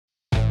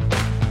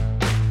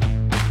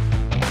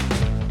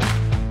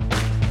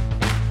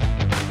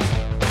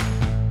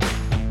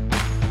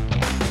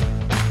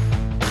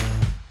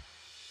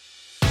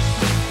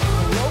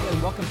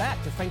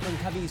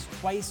Covee's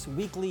twice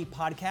weekly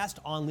podcast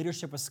on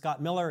leadership with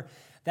Scott Miller.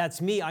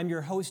 That's me. I'm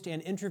your host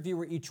and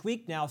interviewer each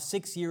week now,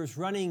 6 years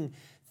running,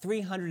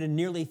 300 and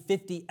nearly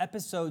 50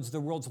 episodes, the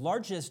world's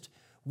largest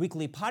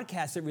weekly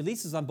podcast that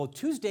releases on both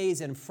Tuesdays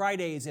and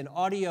Fridays in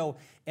audio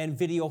and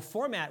video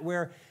format,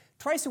 where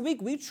twice a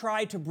week we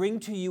try to bring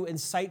to you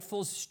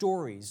insightful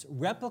stories,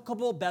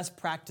 replicable best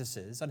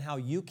practices on how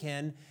you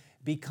can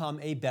become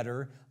a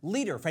better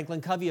leader.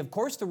 Franklin Covey, of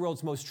course, the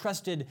world's most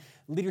trusted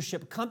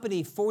leadership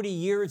company, 40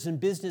 years in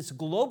business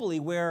globally,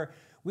 where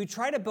we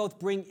try to both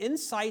bring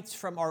insights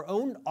from our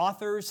own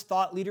authors,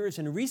 thought leaders,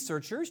 and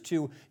researchers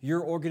to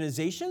your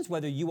organizations,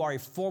 whether you are a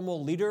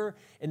formal leader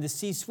in the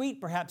C-suite,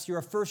 perhaps you're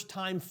a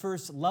first-time,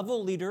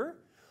 first-level leader,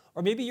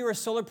 or maybe you're a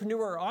solopreneur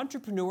or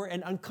entrepreneur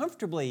and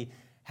uncomfortably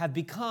have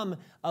become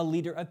a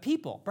leader of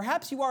people.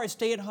 Perhaps you are a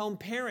stay-at-home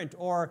parent,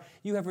 or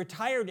you have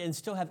retired and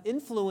still have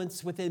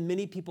influence within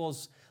many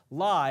people's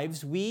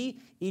lives.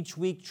 We each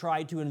week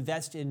try to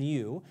invest in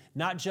you,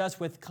 not just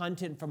with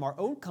content from our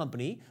own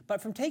company, but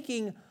from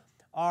taking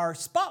our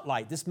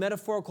spotlight, this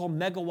metaphorical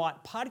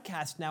megawatt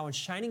podcast now, and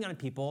shining on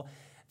people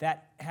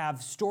that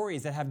have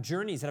stories, that have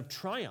journeys, that have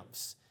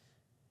triumphs,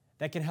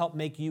 that can help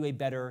make you a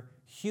better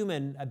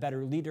human, a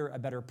better leader, a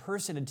better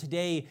person. And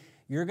today,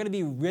 you're going to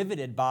be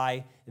riveted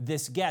by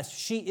this guest.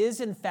 She is,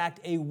 in fact,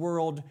 a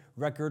world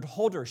record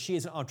holder. She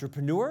is an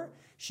entrepreneur.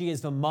 She is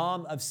the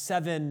mom of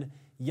 7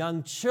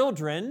 young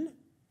children.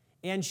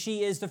 And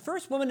she is the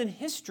first woman in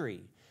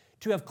history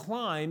to have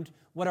climbed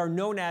what are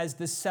known as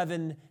the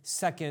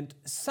 7-second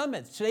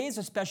summits. Today is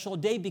a special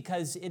day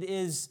because it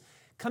is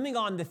coming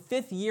on the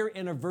 5th year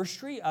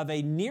anniversary of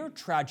a near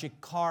tragic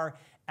car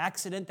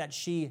accident that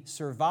she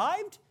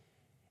survived.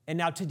 And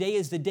now today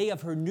is the day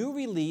of her new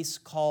release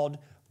called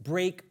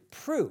Break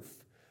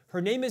Proof.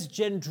 Her name is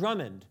Jenn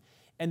Drummond,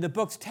 and the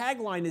book's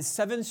tagline is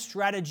 7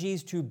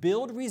 strategies to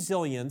build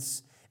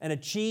resilience and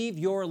achieve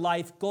your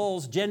life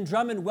goals. Jenn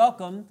Drummond,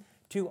 welcome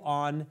to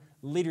On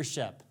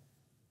Leadership.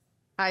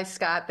 Hi,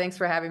 Scott. Thanks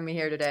for having me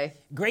here today.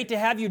 Great to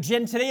have you.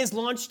 Jenn, today is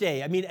launch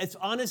day. I mean, it's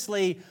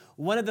honestly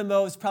one of the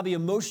most probably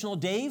emotional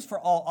days for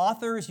all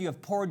authors. You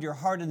have poured your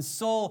heart and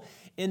soul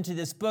into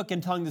this book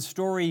and telling the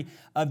story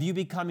of you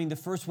becoming the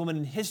first woman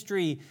in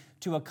history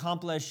to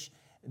accomplish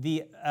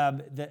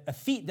a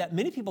feat that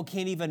many people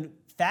can't even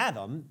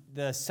fathom,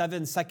 the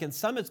 7-second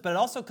summits, but it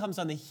also comes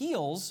on the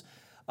heels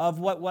of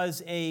what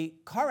was a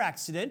car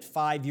accident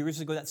 5 years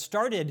ago that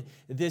started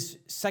this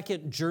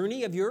second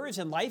journey of yours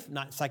in life.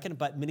 Not second,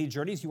 but many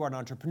journeys. You are an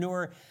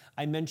entrepreneur.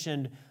 I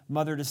mentioned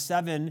mother to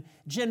 7.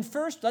 Jenn,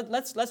 first,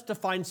 let's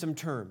define some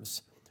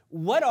terms.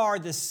 What are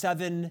the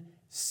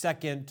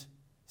 7-second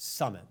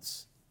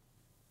summits?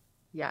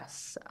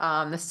 Yes,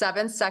 the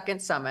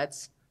 7-second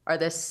summits are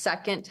the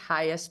second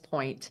highest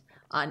point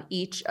on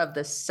each of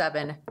the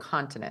 7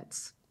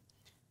 continents.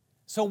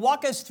 So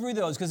walk us through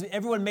those, because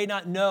everyone may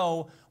not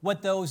know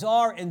what those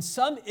are, and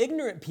some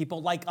ignorant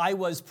people, like I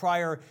was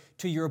prior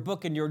to your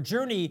book and your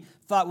journey,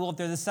 thought, well, if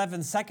they're the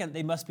 7-second,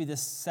 they must be the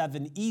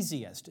 7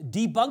 easiest.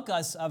 Debunk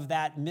us of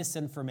that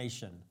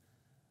misinformation.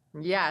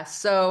 Yeah,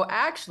 so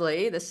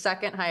actually, the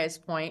second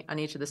highest point on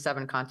each of the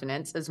 7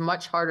 continents is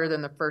much harder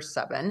than the first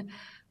 7.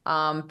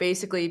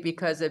 Basically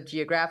because of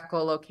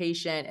geographical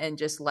location and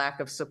just lack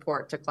of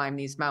support to climb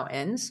these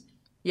mountains.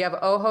 You have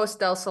Ojos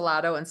del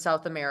Salado in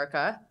South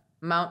America,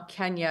 Mount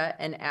Kenya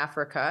in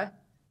Africa,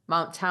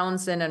 Mount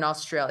Townsend in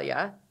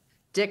Australia,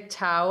 Dik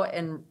Tau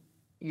in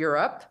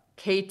Europe,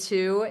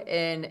 K2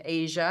 in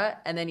Asia,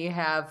 and then you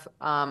have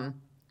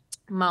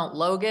Mount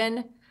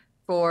Logan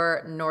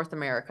for North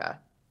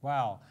America.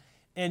 Wow.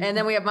 And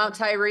then we have Mount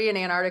Tyree in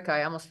Antarctica.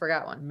 I almost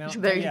forgot one.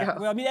 There you go.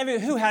 Well, I mean,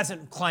 who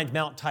hasn't climbed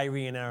Mount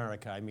Tyree in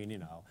Antarctica? I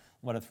mean,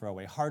 what a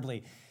throwaway.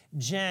 Hardly.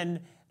 Jenn,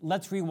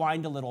 let's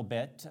rewind a little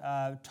bit.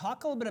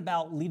 Talk a little bit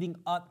about leading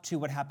up to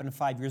what happened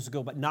 5 years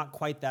ago, but not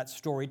quite that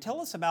story. Tell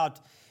us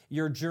about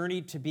your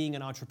journey to being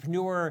an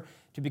entrepreneur,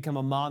 to become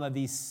a mom of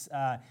these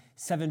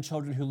 7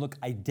 children who look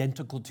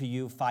identical to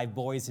you, 5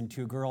 boys and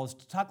 2 girls.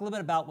 Talk a little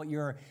bit about what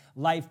your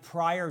life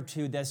prior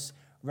to this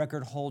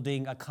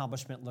record-holding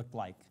accomplishment looked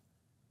like.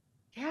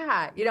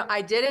 Yeah,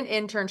 I did an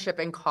internship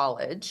in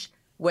college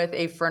with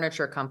a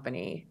furniture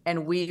company,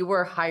 and we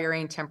were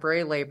hiring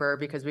temporary labor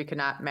because we could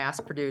not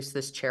mass produce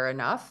this chair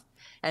enough.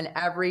 And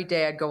every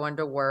day I'd go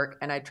into work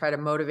and I'd try to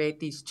motivate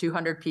these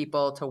 200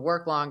 people to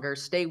work longer,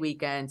 stay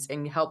weekends,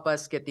 and help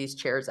us get these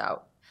chairs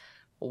out.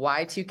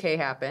 Y2K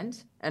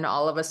happened, and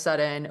all of a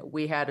sudden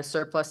we had a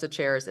surplus of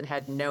chairs and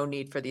had no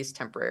need for these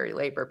temporary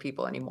labor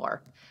people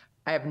anymore.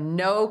 I have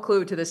no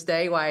clue to this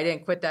day why I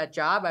didn't quit that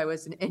job. I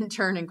was an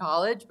intern in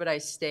college, but I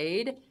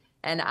stayed,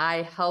 and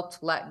I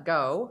helped let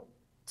go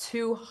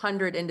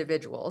 200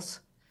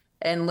 individuals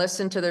and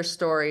listen to their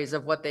stories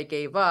of what they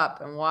gave up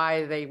and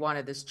why they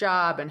wanted this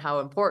job and how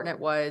important it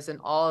was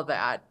and all of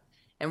that.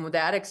 And with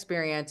that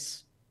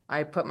experience,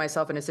 I put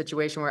myself in a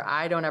situation where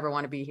I don't ever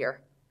want to be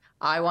here.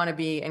 I want to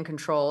be in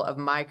control of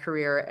my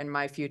career and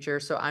my future,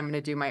 so I'm going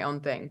to do my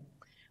own thing.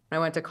 When I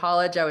went to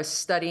college, I was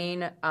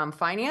studying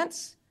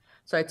finance.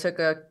 So I took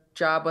a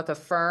job with a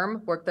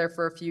firm, worked there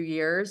for a few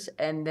years,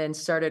 and then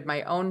started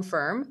my own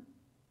firm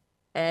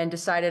and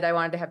decided I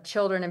wanted to have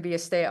children and be a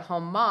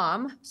stay-at-home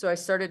mom. So I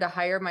started to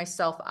hire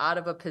myself out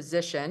of a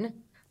position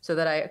so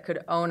that I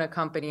could own a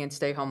company and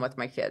stay home with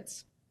my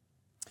kids.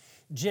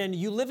 Jenn,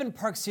 you live in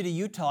Park City,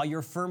 Utah.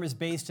 Your firm is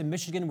based in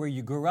Michigan, where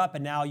you grew up,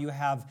 and now you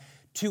have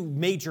two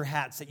major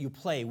hats that you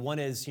play. One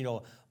is,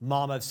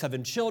 mom of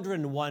 7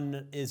 children.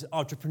 One is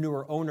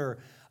entrepreneur, owner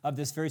of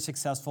this very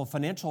successful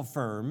financial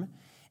firm.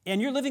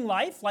 And you're living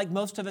life like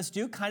most of us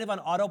do, kind of on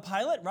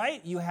autopilot,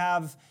 right? You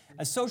have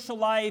a social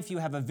life, you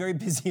have a very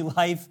busy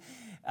life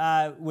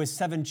with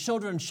 7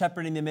 children,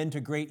 shepherding them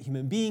into great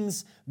human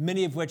beings,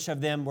 many of which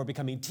of them were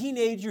becoming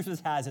teenagers,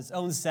 which has its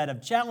own set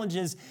of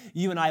challenges.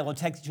 You and I will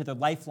text each other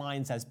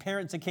lifelines as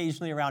parents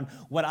occasionally around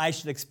what I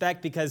should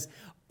expect, because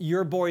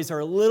your boys are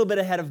a little bit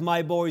ahead of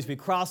my boys. We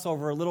cross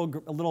over a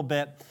little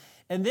bit.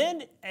 And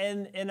then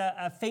in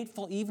a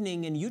fateful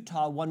evening in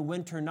Utah, one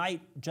winter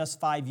night just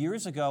 5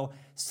 years ago,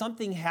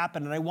 something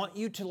happened. And I want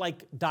you to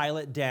dial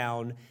it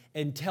down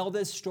and tell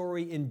this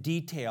story in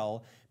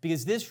detail,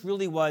 because this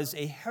really was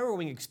a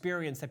harrowing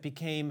experience that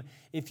became,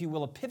 if you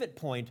will, a pivot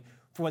point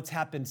for what's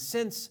happened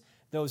since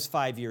those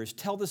 5 years.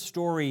 Tell the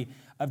story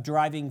of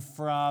driving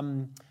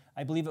from,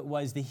 I believe it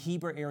was the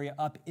Heber area,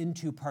 up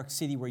into Park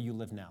City, where you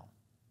live now.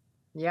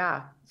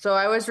 Yeah. So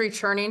I was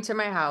returning to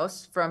my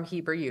house from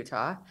Heber,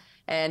 Utah,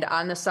 and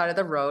on the side of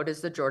the road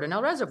is the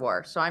Jordanelle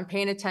Reservoir. So I'm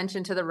paying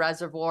attention to the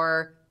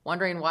reservoir,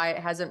 wondering why it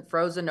hasn't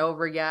frozen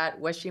over yet,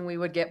 wishing we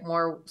would get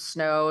more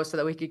snow so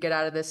that we could get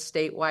out of this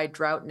statewide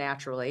drought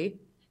naturally.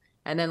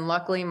 And then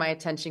luckily my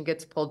attention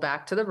gets pulled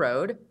back to the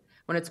road.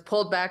 When it's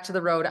pulled back to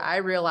the road, I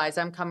realize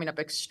I'm coming up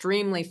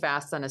extremely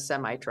fast on a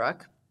semi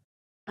truck.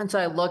 And so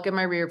I look in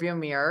my rearview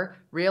mirror,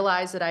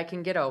 realize that I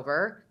can get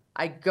over.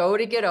 I go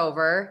to get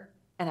over,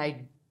 and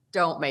I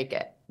don't make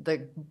it.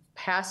 The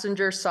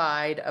passenger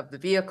side of the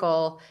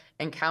vehicle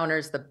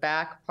encounters the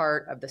back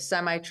part of the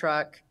semi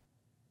truck.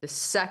 The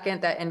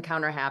second that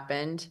encounter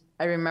happened,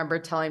 I remember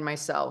telling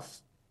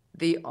myself,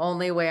 the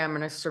only way I'm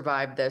going to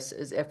survive this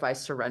is if I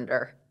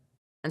surrender.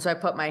 And so I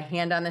put my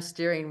hand on the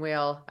steering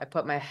wheel, I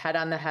put my head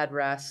on the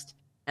headrest,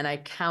 and I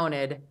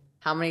counted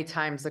how many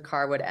times the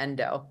car would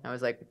endo. I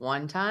was like,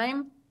 1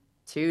 time,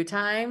 2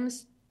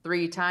 times,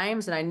 3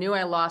 times, and I knew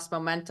I lost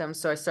momentum,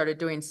 so I started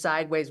doing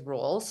sideways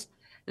rolls,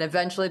 and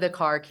eventually the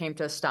car came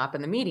to a stop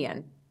in the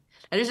median.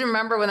 I just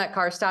remember when that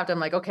car stopped, I'm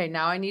like, okay,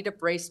 now I need to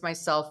brace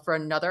myself for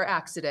another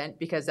accident,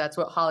 because that's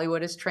what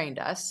Hollywood has trained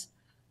us.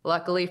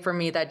 Luckily for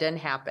me, that didn't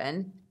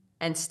happen.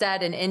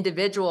 Instead, an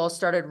individual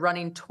started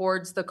running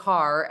towards the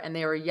car, and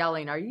they were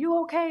yelling, "Are you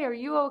okay? Are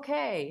you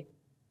okay?"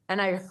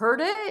 And I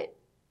heard it,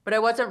 but I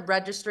wasn't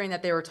registering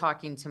that they were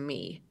talking to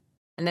me.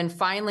 And then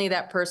finally,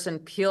 that person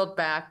peeled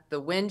back the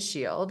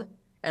windshield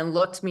and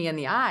looked me in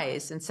the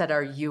eyes and said,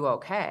 "Are you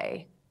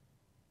okay?"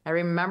 I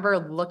remember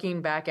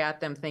looking back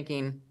at them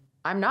thinking,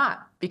 I'm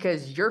not,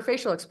 because your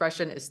facial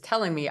expression is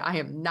telling me I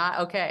am not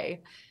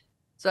okay.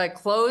 So I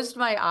closed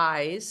my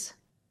eyes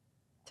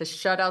to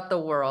shut out the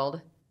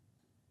world,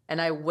 and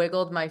I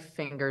wiggled my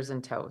fingers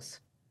and toes.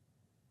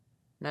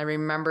 And I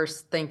remember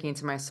thinking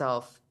to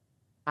myself,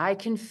 I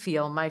can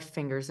feel my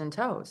fingers and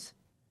toes.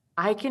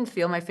 I can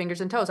feel my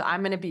fingers and toes.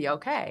 I'm going to be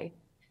okay.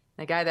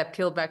 The guy that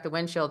peeled back the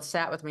windshield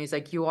sat with me. He's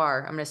like, you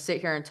are. I'm going to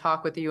sit here and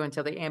talk with you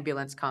until the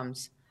ambulance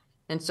comes.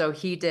 And so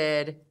he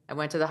did. I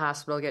went to the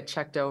hospital, get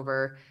checked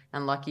over,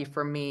 and lucky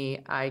for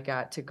me, I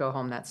got to go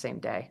home that same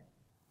day.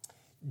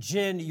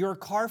 Jenn, your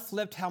car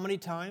flipped how many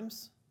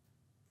times?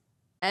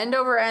 End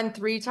over end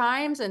 3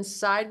 times, and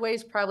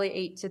sideways probably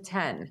 8 to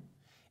 10.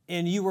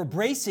 And you were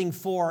bracing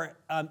for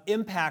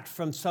impact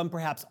from some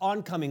perhaps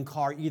oncoming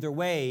car. Either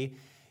way,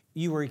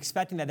 you were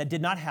expecting that. That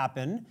did not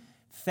happen,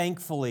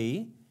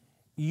 thankfully.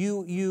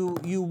 You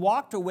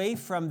walked away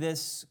from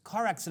this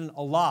car accident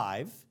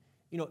alive,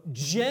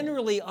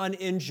 generally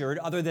uninjured,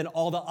 other than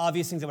all the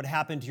obvious things that would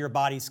happen to your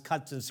body's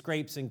cuts and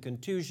scrapes and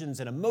contusions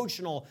and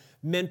emotional,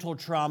 mental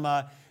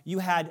trauma. You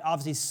had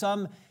obviously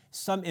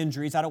some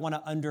injuries. I don't want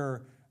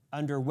to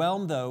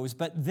underwhelm those,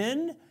 but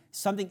then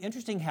something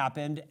interesting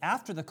happened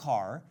after the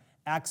car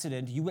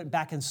accident. You went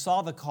back and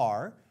saw the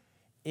car,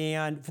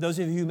 and for those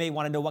of you who may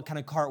want to know what kind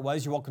of car it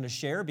was, you're welcome to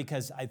share,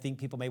 because I think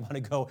people may want to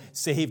go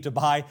save to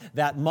buy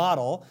that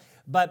model.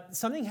 But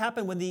something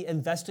happened when the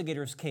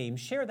investigators came.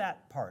 Share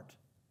that part.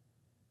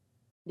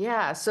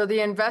 Yeah, so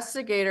the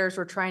investigators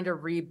were trying to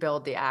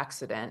rebuild the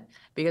accident,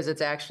 because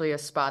it's actually a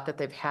spot that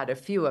they've had a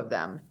few of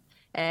them.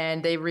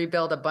 And they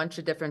rebuilt a bunch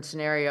of different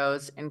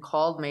scenarios and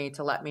called me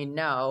to let me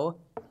know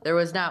there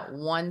was not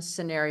one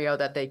scenario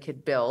that they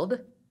could build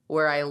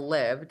where I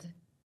lived,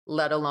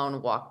 let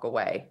alone walk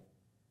away.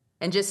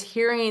 And just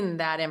hearing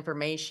that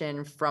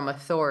information from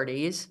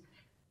authorities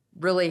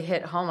really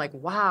hit home, like,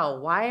 wow,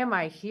 why am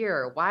I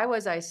here? Why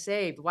was I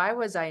saved? Why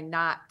was I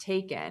not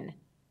taken?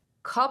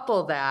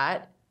 Couple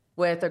that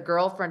with a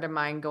girlfriend of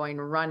mine going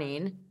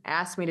running,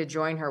 asked me to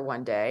join her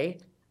one day.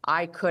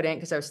 I couldn't,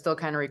 because I was still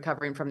kind of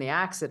recovering from the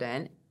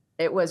accident.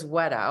 It was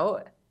wet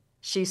out.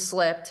 She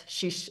slipped,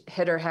 she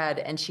hit her head,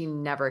 and she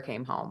never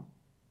came home.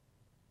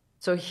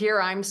 So here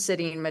I'm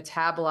sitting,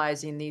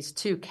 metabolizing these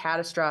two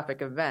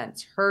catastrophic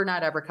events, her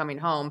not ever coming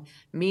home,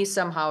 me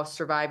somehow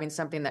surviving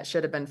something that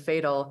should have been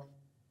fatal.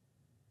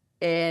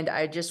 And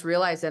I just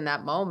realized in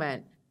that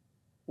moment,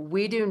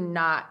 we do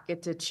not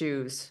get to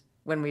choose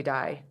when we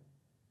die,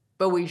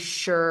 but we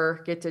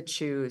sure get to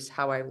choose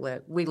how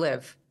we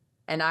live.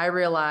 And I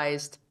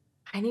realized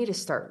I need to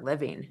start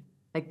living.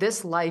 Like,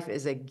 this life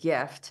is a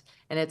gift,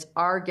 and it's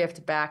our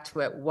gift back to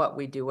it, what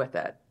we do with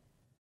it.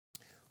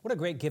 What a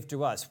great gift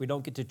to us. We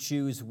don't get to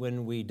choose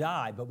when we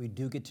die, but we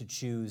do get to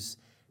choose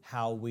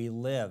how we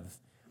live.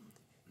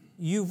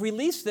 You've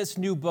released this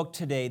new book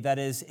today that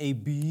is a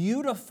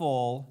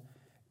beautiful,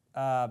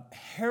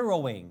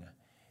 harrowing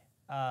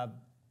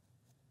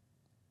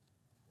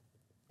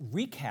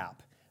recap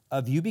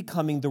of you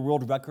becoming the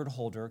world record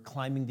holder,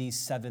 climbing these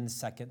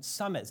 7-second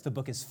summits. The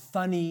book is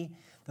funny,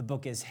 the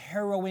book is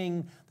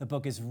harrowing, the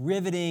book is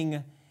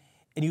riveting,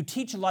 and you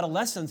teach a lot of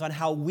lessons on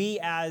how we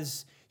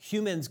as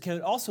humans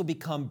can also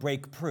become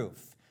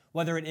break-proof,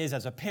 whether it is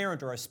as a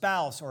parent or a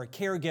spouse or a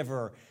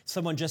caregiver,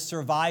 someone just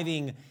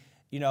surviving,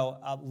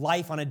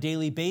 life on a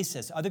daily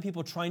basis, other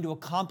people trying to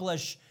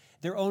accomplish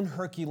their own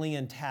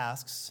Herculean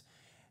tasks.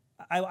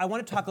 I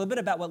want to talk a little bit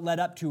about what led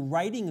up to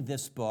writing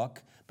this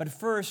book, but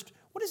first,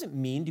 what does it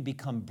mean to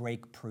become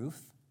break-proof?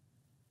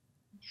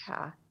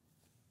 Yeah.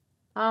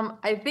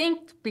 I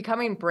think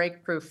becoming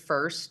break-proof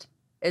first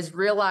is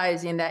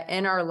realizing that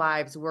in our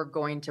lives, we're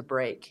going to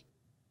break.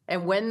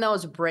 And when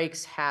those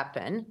breaks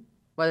happen,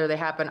 whether they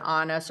happen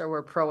on us or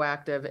we're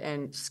proactive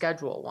and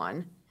schedule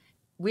one,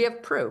 we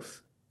have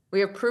proof. We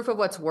have proof of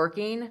what's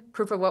working,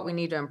 proof of what we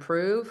need to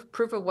improve,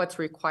 proof of what's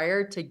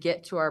required to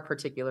get to our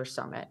particular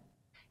summit.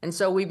 And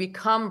so we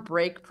become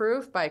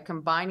break-proof by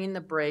combining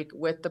the break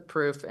with the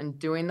proof and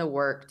doing the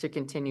work to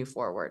continue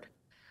forward.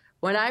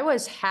 When I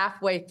was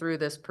halfway through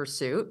this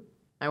pursuit,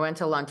 I went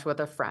to lunch with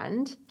a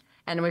friend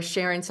and was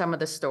sharing some of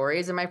the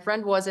stories. And my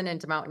friend wasn't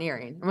into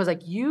mountaineering and was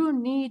like, you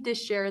need to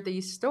share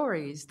these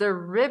stories. They're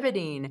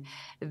riveting.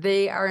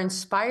 They are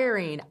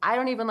inspiring. I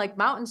don't even like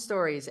mountain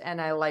stories, and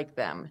I like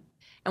them.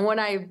 And when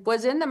I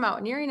was in the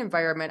mountaineering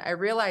environment, I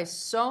realized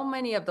so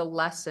many of the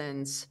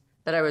lessons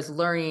that I was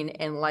learning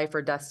in life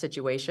or death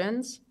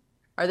situations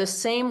are the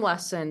same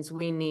lessons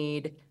we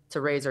need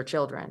to raise our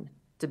children,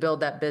 to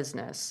build that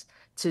business,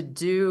 to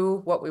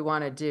do what we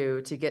want to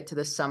do to get to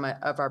the summit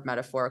of our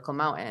metaphorical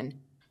mountain.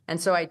 And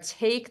so I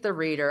take the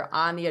reader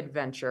on the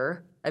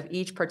adventure of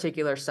each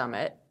particular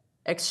summit,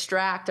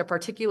 extract a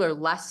particular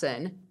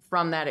lesson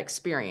from that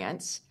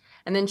experience,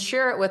 and then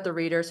share it with the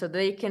reader so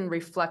they can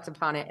reflect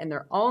upon it in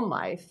their own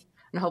life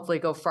and hopefully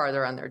go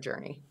farther on their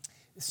journey.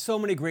 So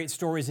many great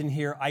stories in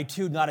here. I,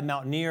 too, not a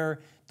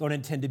mountaineer, don't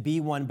intend to be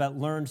one, but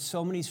learned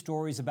so many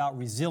stories about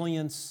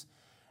resilience,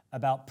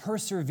 about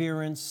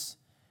perseverance.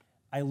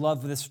 I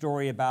love this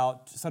story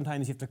about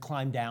sometimes you have to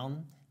climb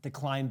down to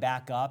climb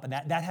back up, and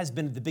that has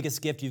been the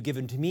biggest gift you've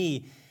given to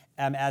me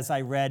as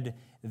I read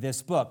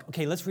this book.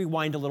 Okay, let's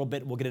rewind a little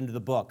bit. We'll get into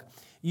the book.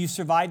 You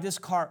survived this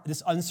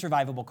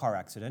unsurvivable car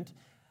accident.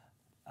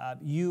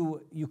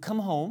 You come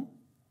home,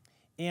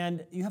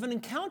 and you have an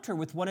encounter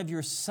with one of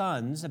your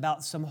sons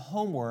about some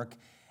homework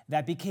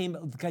that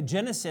became the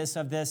genesis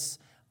of this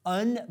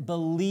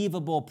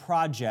unbelievable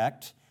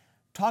project.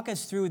 Talk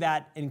us through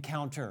that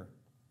encounter.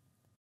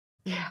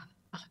 Yeah,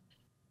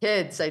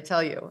 kids, I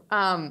tell you.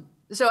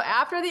 So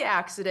after the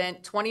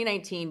accident,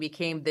 2019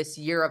 became this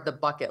year of the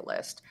bucket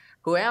list.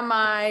 Who am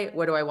I?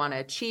 What do I want to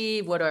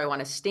achieve? What do I want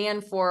to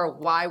stand for?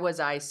 Why was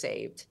I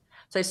saved?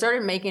 So I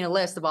started making a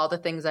list of all the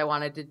things I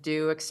wanted to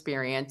do,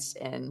 experience,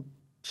 and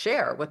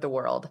share with the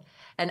world.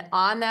 And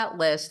on that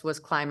list was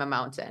climb a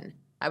mountain.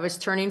 I was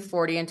turning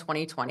 40 in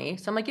 2020.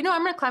 So I'm like, I'm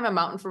going to climb a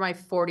mountain for my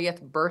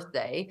 40th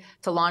birthday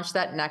to launch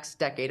that next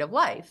decade of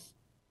life.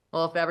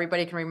 Well, if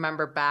everybody can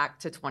remember back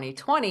to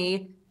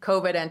 2020,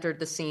 COVID entered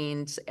the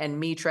scenes and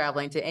me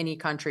traveling to any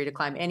country to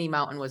climb any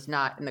mountain was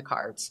not in the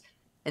cards.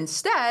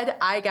 Instead,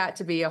 I got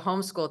to be a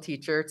homeschool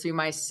teacher to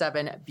my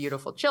 7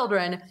 beautiful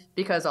children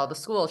because all the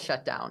schools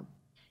shut down.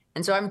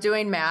 And so I'm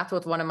doing math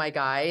with one of my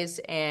guys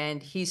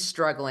and he's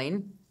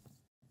struggling.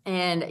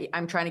 And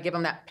I'm trying to give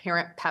him that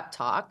parent pep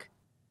talk.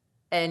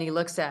 And he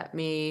looks at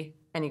me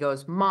and he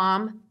goes,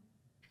 Mom,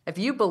 if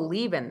you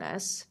believe in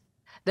this,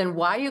 then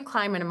why are you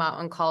climbing a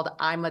mountain called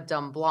I'm a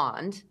Dumb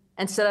Blonde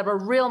instead of a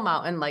real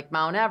mountain like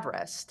Mount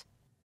Everest?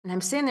 And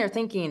I'm sitting there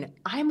thinking,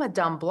 I'm a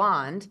dumb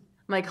blonde.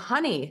 I'm like,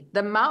 honey,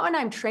 the mountain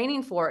I'm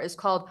training for is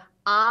called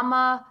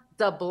Ama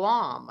de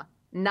Blom,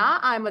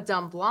 not I'm a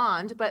Dumb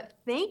Blonde, but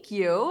thank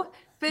you.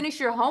 Finish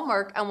your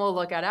homework and we'll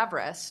look at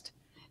Everest.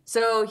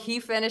 So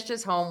he finished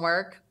his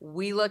homework.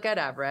 We look at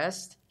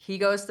Everest. He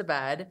goes to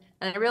bed.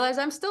 And I realize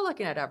I'm still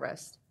looking at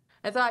Everest.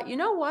 I thought, you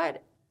know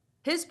what?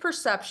 His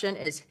perception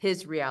is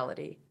his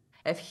reality.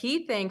 If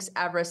he thinks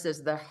Everest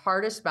is the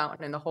hardest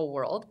mountain in the whole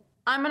world,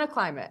 I'm going to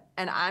climb it.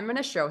 And I'm going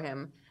to show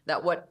him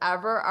that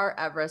whatever our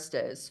Everest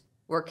is,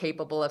 we're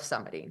capable of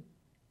summiting.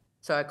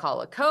 So I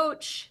call a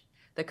coach.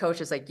 The coach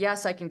is like,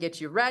 yes, I can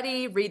get you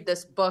ready. Read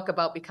this book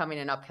about becoming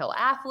an uphill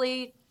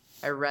athlete.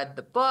 I read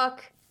the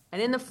book.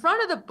 And in the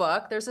front of the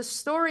book, there's a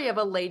story of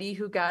a lady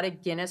who got a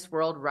Guinness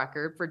World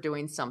Record for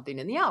doing something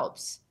in the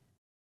Alps.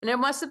 And I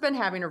must have been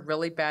having a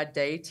really bad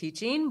day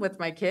teaching with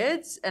my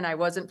kids, and I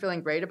wasn't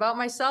feeling great about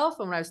myself.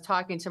 And when I was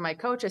talking to my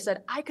coach, I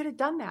said, I could have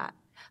done that.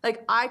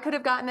 Like, I could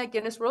have gotten that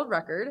Guinness World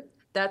Record.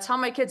 That's how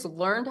my kids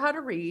learned how to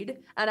read.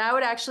 And I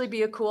would actually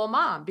be a cool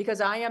mom,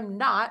 because I am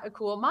not a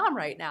cool mom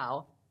right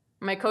now.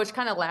 My coach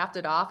kind of laughed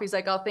it off. He's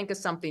like, I'll think of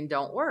something,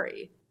 don't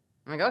worry.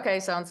 I'm like,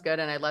 okay, sounds good.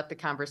 And I let the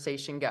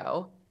conversation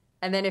go.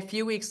 And then a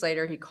few weeks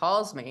later, he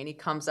calls me and he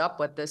comes up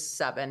with this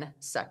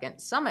 7-second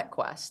summit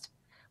quest,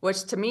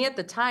 which to me at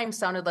the time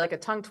sounded like a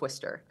tongue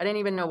twister. I didn't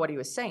even know what he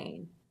was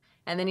saying.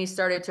 And then he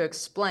started to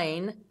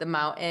explain the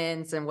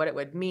mountains and what it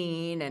would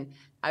mean. And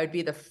I would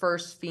be the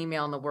first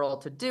female in the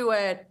world to do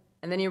it.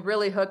 And then he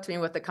really hooked me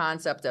with the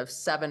concept of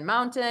 7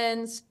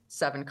 mountains,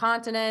 7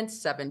 continents,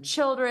 7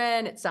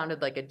 children. It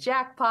sounded like a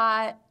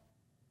jackpot.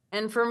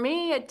 And for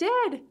me, it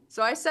did.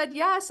 So I said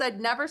yes. I'd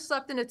never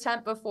slept in a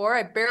tent before.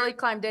 I barely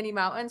climbed any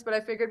mountains, but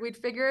I figured we'd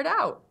figure it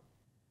out.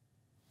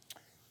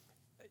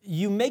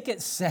 You make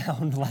it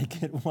sound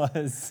like it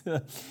was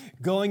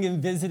going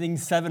and visiting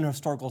 7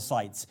 historical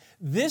sites.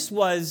 This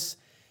was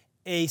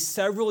a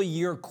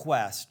several-year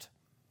quest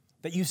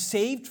that you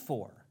saved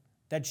for,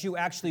 that you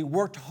actually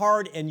worked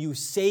hard and you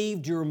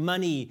saved your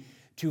money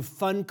to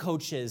fund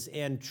coaches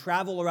and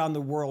travel around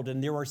the world.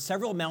 And there were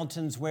several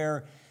mountains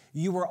where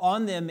you were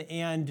on them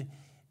and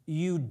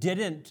you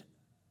didn't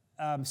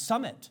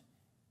summit.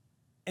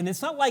 And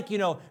it's not like,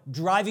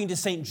 driving to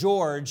St.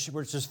 George,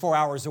 which is 4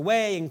 hours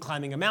away, and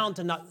climbing a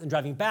mountain and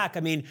driving back.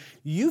 I mean,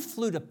 you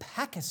flew to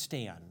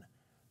Pakistan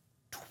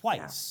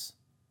twice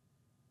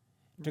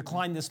to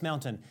climb this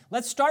mountain.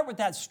 Let's start with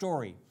that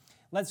story.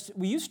 Will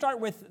you start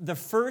with the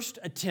first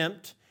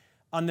attempt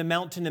on the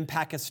mountain in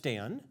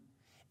Pakistan,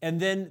 and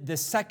then the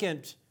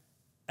second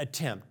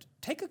attempt?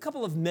 Take a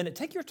couple of minutes,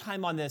 take your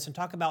time on this and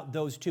talk about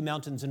those 2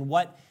 mountains and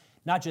what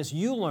not just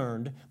you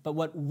learned, but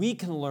what we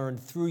can learn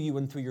through you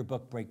and through your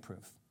book,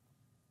 Breakproof.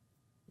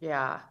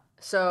 Yeah.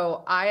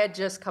 So I had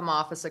just come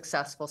off a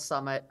successful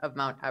summit of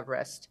Mount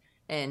Everest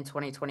in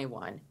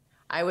 2021.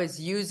 I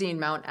was using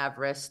Mount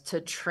Everest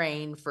to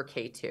train for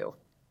K2.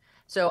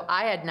 So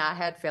I had not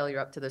had failure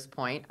up to this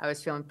point. I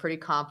was feeling pretty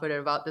confident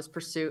about this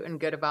pursuit and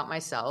good about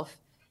myself.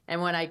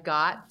 And when I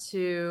got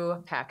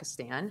to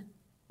Pakistan,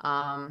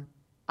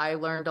 I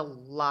learned a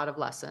lot of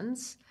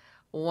lessons.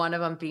 One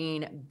of them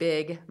being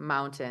big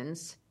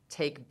mountains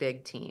take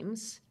big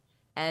teams.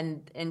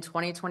 And in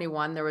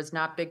 2021, there was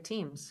not big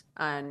teams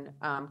on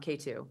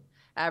K2.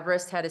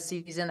 Everest had a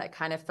season that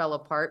kind of fell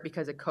apart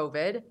because of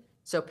COVID.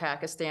 So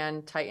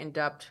Pakistan tightened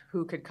up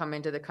who could come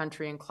into the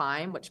country and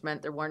climb, which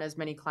meant there weren't as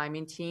many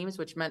climbing teams,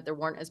 which meant there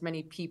weren't as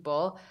many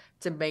people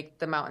to make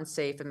the mountain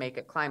safe and make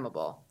it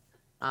climbable.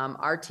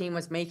 Our team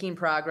was making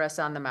progress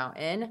on the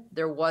mountain.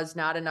 There was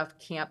not enough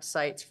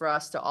campsites for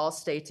us to all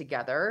stay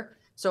together.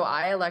 So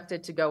I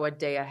elected to go a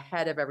day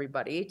ahead of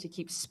everybody to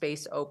keep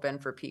space open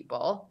for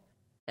people.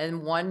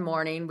 And one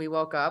morning we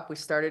woke up, we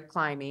started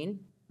climbing,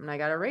 and I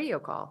got a radio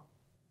call.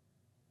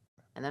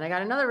 And then I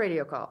got another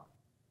radio call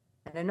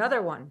and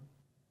another one.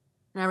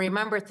 And I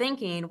remember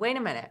thinking, wait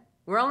a minute,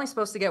 we're only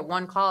supposed to get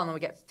one call and then we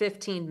get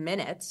 15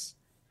 minutes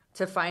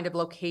to find a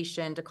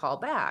location to call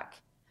back.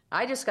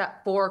 I just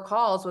got 4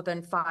 calls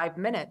within 5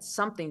 minutes.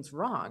 Something's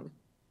wrong.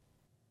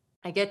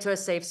 I get to a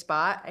safe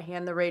spot. I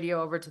hand the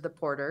radio over to the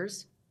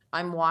porters.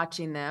 I'm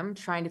watching them,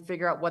 trying to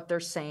figure out what they're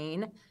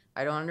saying.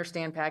 I don't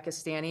understand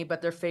Pakistani,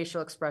 but their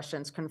facial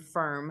expressions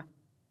confirm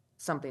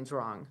something's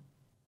wrong.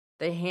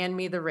 They hand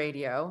me the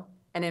radio,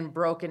 and in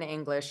broken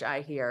English,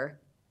 I hear,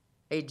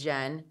 "Hey,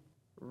 Jen,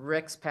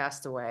 Rick's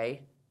passed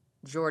away,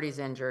 Jordy's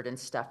injured, and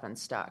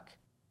Stefan's stuck."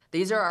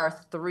 These are our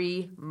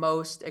 3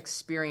 most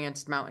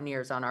experienced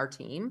mountaineers on our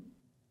team,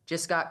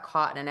 just got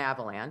caught in an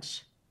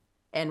avalanche.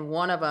 And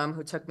one of them,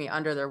 who took me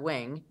under their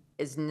wing,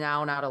 is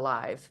now not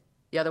alive.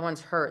 The other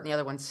one's hurt and the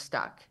other one's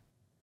stuck.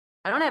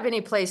 I don't have any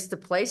place to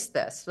place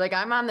this. Like,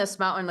 I'm on this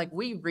mountain, like,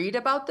 we read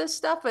about this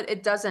stuff, but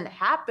it doesn't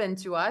happen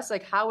to us.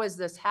 Like, how is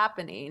this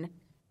happening?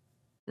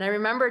 And I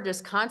remember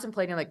just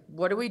contemplating, like,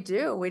 what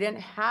do? We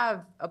didn't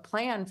have a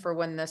plan for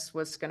when this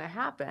was going to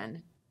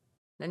happen.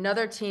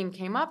 Another team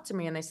came up to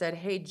me and they said,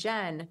 "Hey,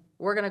 Jen,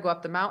 we're going to go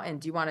up the mountain.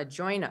 Do you want to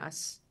join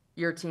us?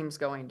 Your team's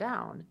going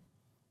down."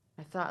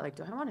 I thought, like,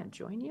 do I want to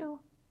join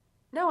you?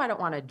 No, I don't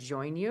want to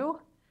join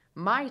you.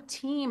 My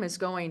team is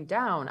going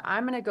down.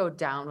 I'm going to go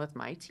down with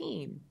my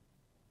team.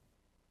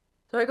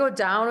 So I go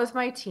down with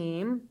my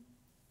team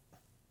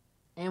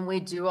and we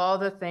do all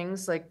the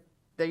things like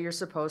that you're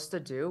supposed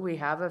to do. We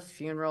have a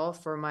funeral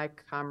for my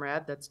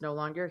comrade that's no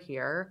longer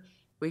here.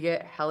 We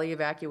get heli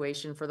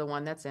evacuation for the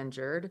one that's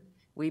injured.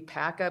 We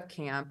pack up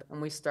camp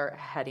and we start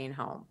heading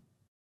home.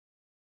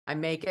 I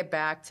make it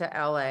back to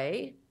LA.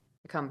 I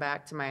come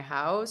back to my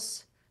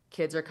house.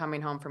 Kids are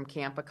coming home from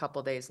camp a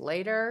couple days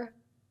later.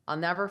 I'll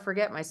never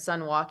forget my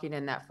son walking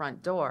in that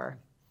front door,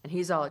 and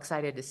he's all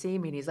excited to see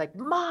me. And he's like,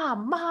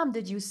 Mom,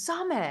 did you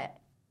summit?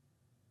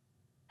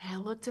 And I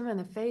looked him in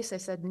the face. I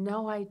said,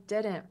 "No, I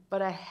didn't,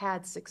 but I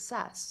had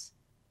success."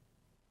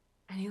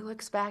 And he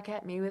looks back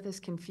at me with his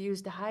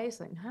confused eyes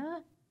like, huh?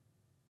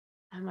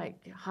 I'm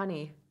like,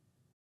 honey,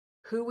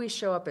 who we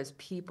show up as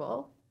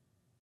people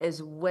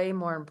is way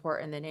more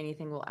important than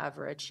anything we'll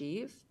ever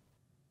achieve.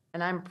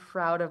 And I'm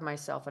proud of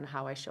myself and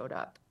how I showed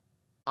up.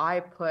 I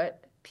put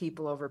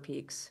people over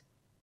peaks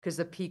because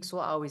the peaks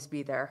will always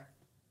be there.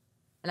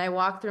 And I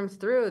walked him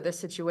through the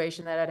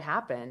situation that had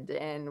happened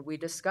and we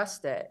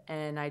discussed it.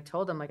 And I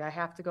told him, like, I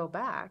have to go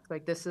back.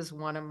 Like, this is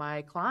one of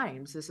my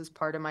climbs. This is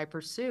part of my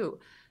pursuit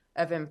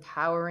of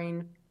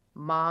empowering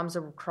moms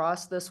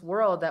across this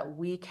world that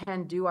we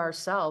can do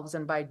ourselves.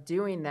 And by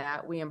doing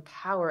that, we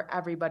empower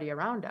everybody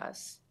around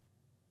us.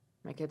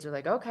 My kids are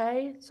like,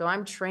 okay. So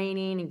I'm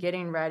training and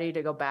getting ready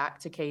to go back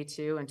to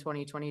K2 in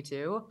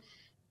 2022.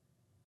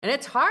 And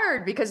it's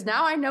hard because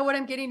now I know what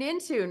I'm getting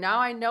into. Now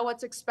I know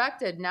what's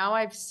expected. Now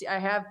I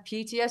have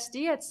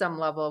PTSD at some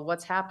level of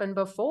what's happened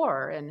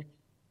before. And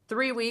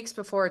 3 weeks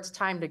before it's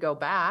time to go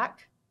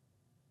back,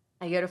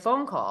 I get a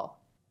phone call.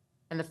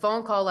 And the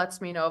phone call lets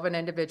me know of an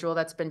individual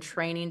that's been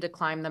training to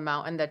climb the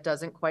mountain that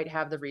doesn't quite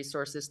have the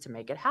resources to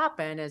make it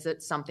happen. Is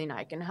it something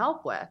I can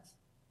help with?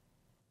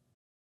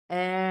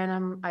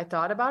 And I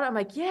thought about it. I'm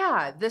like,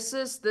 yeah, this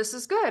is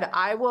good.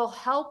 I will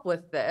help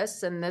with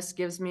this. And this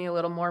gives me a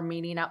little more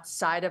meaning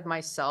outside of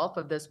myself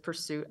of this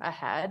pursuit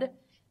ahead.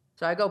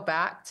 So I go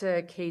back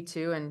to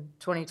K2 in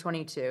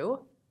 2022.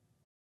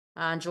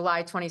 On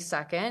July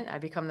 22nd, I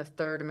become the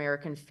third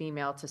American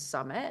female to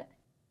summit.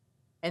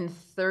 And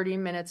 30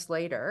 minutes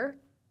later,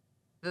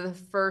 the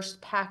first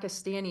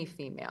Pakistani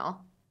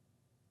female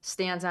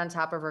stands on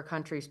top of her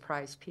country's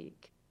prize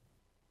peak.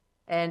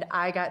 And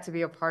I got to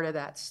be a part of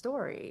that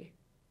story.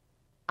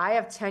 I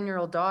have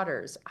 10-year-old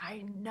daughters.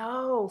 I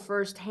know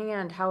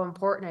firsthand how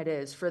important it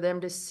is for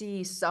them to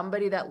see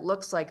somebody that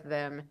looks like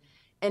them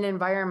in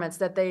environments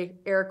that they,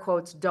 air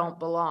quotes, don't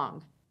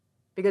belong.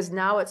 Because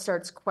now it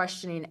starts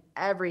questioning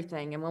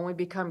everything. And when we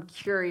become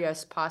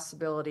curious,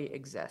 possibility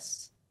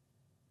exists.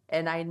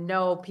 And I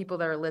know people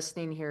that are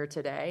listening here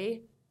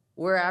today,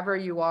 wherever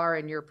you are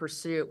in your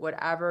pursuit,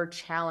 whatever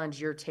challenge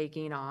you're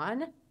taking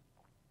on,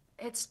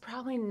 it's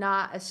probably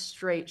not a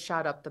straight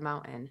shot up the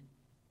mountain,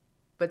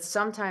 but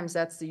sometimes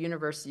that's the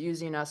universe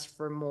using us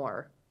for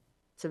more,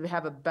 to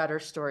have a better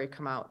story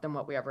come out than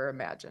what we ever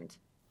imagined.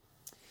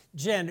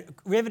 Jenn,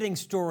 riveting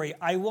story.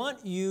 I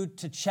want you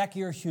to check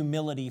your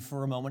humility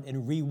for a moment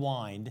and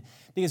rewind,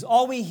 because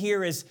all we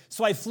hear is,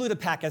 so I flew to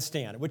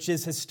Pakistan, which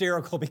is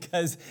hysterical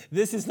because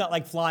this is not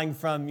like flying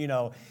from,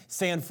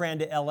 San Fran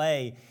to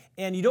LA.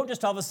 And you don't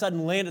just all of a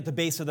sudden land at the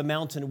base of the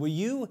mountain. Will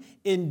you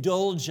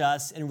indulge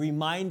us and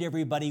remind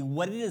everybody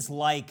what it is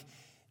like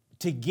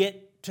to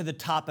get to the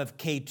top of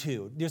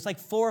K2? There's like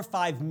 4 or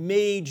 5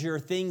 major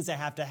things that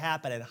have to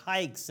happen, and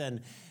hikes,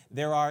 and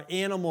there are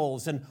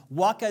animals. And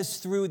walk us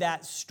through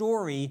that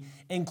story,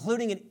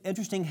 including an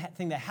interesting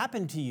thing that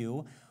happened to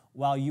you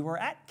while you were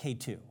at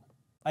K2.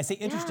 I say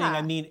interesting,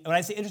 Yeah. when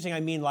I say interesting, I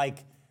mean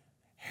like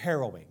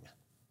harrowing.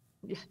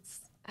 Yes.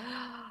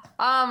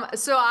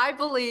 So I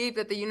believe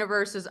that the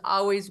universe is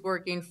always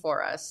working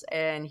for us.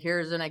 And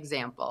here's an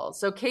example.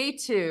 So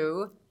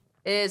K2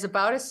 is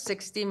about a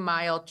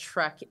 60-mile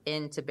trek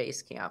into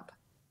base camp.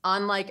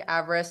 Unlike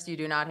Everest, you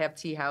do not have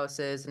tea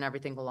houses and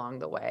everything along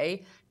the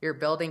way. You're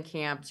building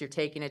camps, you're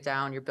taking it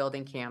down, you're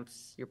building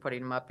camps, you're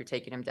putting them up, you're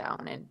taking them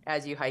down. And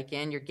as you hike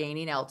in, you're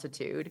gaining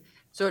altitude.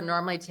 So it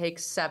normally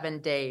takes 7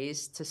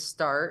 days to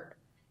start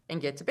and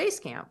get to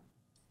base camp.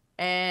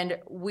 And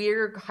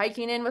we're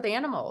hiking in with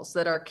animals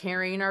that are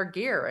carrying our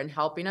gear and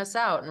helping us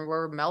out. And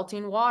we're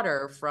melting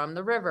water from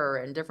the river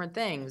and different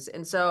things.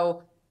 And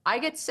so I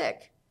get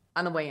sick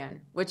on the way in,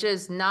 which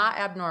is not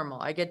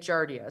abnormal. I get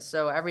giardia.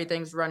 So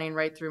everything's running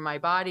right through my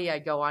body. I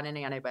go on an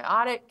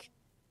antibiotic,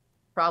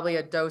 probably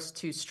a dose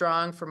too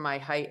strong for my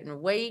height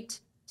and weight.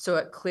 So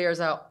it clears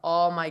out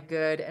all my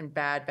good and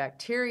bad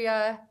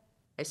bacteria.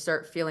 I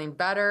start feeling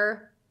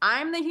better.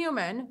 I'm the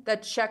human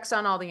that checks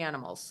on all the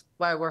animals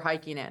while we're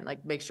hiking in,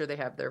 like make sure they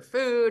have their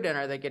food and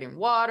are they getting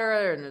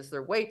water and is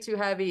their weight too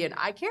heavy, and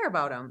I care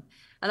about them.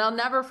 And I'll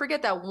never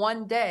forget that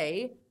one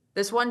day,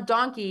 this one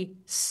donkey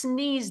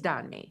sneezed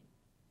on me.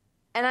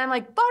 And I'm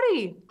like,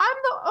 buddy, I'm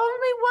the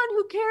only one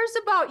who cares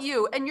about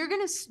you, and you're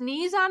gonna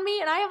sneeze on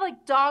me? And I have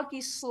like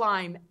donkey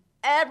slime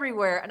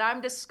everywhere, and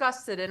I'm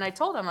disgusted. And I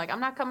told him, like, I'm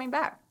not coming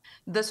back.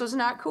 This was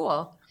not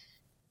cool.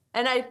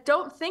 And I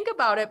don't think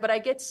about it, but I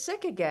get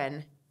sick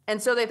again.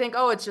 And so they think,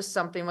 oh, it's just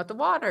something with the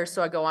water.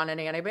 So I go on an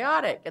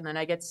antibiotic, and then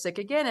I get sick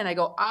again, and I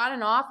go on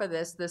and off of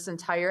this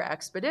entire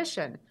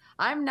expedition.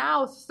 I'm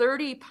now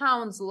 30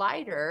 pounds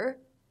lighter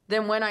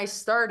than when I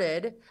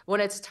started, when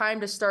it's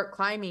time to start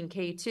climbing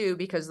K2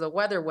 because the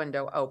weather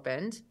window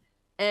opened.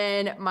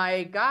 And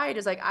my guide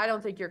is like, I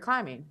don't think you're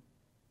climbing.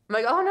 I'm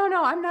like, oh,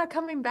 no, I'm not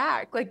coming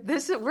back. Like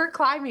we're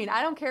climbing.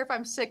 I don't care if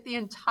I'm sick the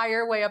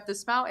entire way up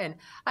this mountain.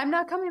 I'm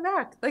not coming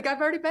back. Like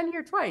I've already been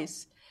here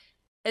twice.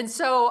 And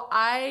so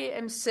I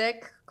am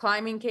sick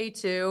climbing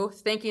K2,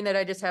 thinking that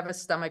I just have a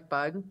stomach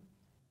bug.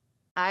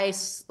 I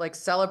like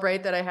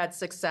celebrate that I had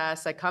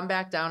success. I come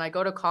back down. I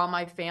go to call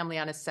my family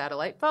on a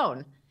satellite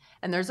phone,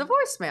 and there's a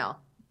voicemail.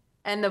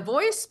 And the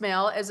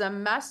voicemail is a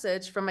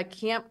message from a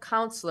camp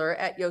counselor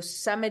at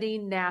Yosemite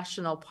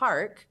National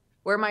Park,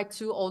 where my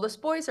 2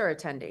 oldest boys are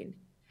attending.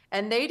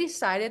 And they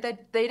decided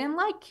that they didn't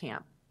like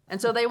camp. And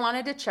so they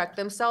wanted to check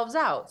themselves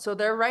out. So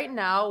they're right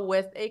now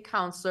with a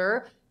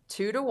counselor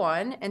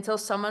 2-to-1 until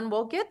someone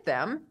will get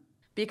them,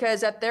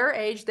 because at their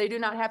age, they do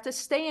not have to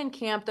stay in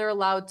camp. They're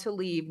allowed to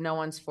leave. No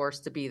one's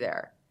forced to be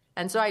there.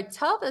 And so I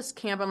tell this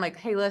camp, I'm like,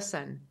 hey,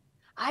 listen,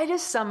 I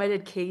just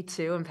summited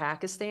K2 in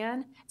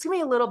Pakistan. It's gonna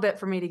be a little bit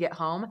for me to get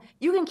home.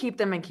 You can keep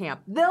them in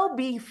camp. They'll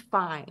be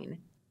fine.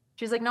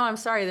 She's like, no, I'm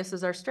sorry. This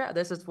is our strat.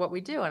 This is what we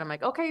do. And I'm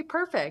like, okay,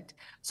 perfect.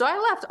 So I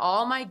left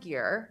all my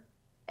gear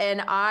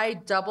and I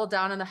doubled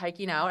down on the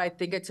hiking out. I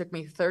think it took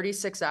me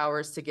 36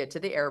 hours to get to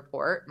the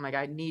airport. I'm like,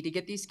 I need to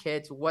get these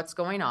kids. What's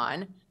going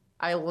on?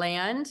 I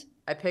land,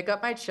 I pick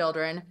up my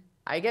children,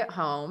 I get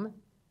home,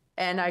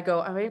 and I go,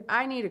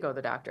 I need to go to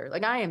the doctor.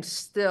 Like, I am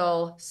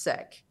still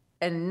sick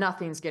and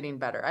nothing's getting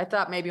better. I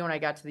thought maybe when I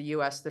got to the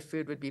US, the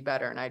food would be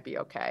better and I'd be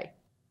okay.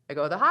 I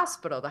go to the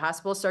hospital. The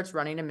hospital starts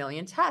running 1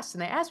 million tests.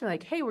 And they ask me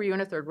like, hey, were you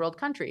in a 3rd world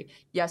country?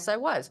 Yes, I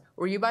was.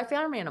 Were you by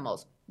farm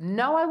animals?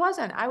 No, I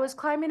wasn't. I was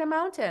climbing a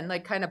mountain,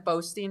 like kind of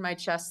boasting my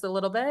chest a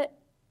little bit.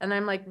 And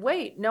I'm like,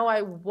 wait, no,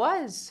 I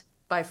was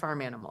by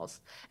farm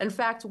animals. In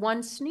fact,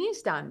 one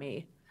sneezed on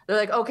me. They're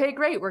like, okay,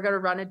 great. We're going to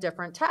run a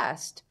different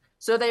test.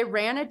 So they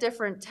ran a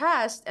different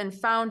test and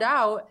found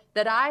out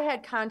that I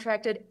had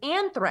contracted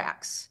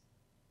anthrax,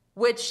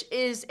 which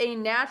is a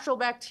natural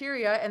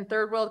bacteria in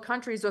 3rd world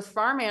countries with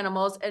farm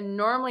animals. And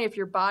normally if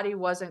your body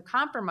wasn't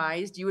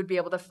compromised, you would be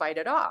able to fight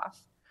it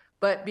off.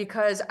 But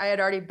because I had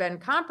already been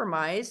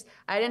compromised,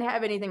 I didn't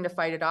have anything to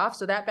fight it off.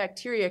 So that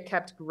bacteria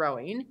kept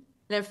growing.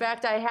 And in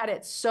fact, I had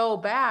it so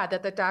bad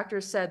that the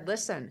doctor said,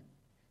 listen,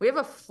 we have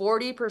a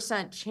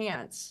 40%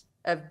 chance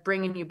of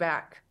bringing you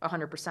back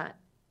 100%.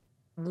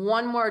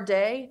 1 more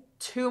day,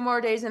 2 more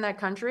days in that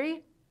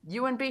country,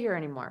 you wouldn't be here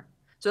anymore.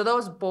 So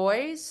those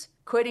boys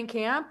quitting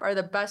camp are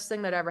the best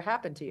thing that ever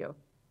happened to you.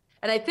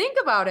 And I think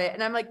about it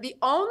and I'm like, the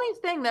only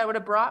thing that would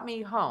have brought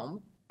me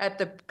home at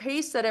the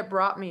pace that it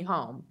brought me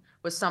home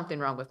was something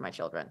wrong with my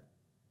children.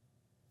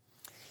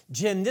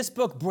 Jenn, this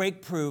book,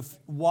 Break Proof,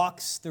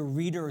 walks the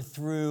reader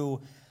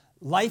through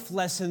life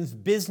lessons,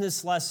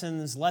 business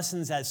lessons,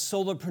 lessons as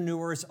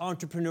solopreneurs,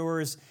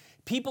 entrepreneurs,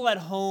 people at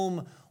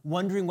home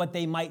wondering what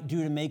they might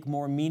do to make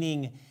more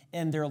meaning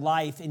in their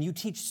life. And you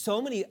teach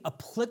so many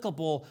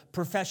applicable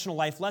professional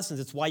life lessons.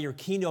 It's why your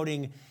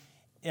keynoting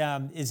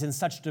is in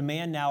such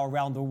demand now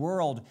around the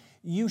world.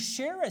 You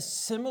share a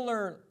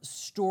similar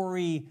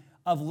story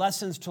of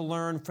lessons to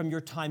learn from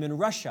your time in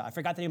Russia. I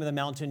forgot the name of the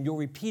mountain. You'll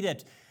repeat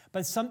it.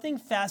 But something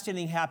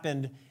fascinating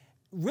happened,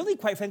 really,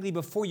 quite frankly,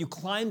 before you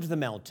climbed the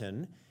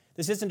mountain.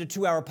 This isn't a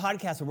 2-hour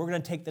podcast, but we're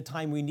going to take the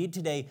time we need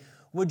today.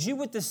 Would you,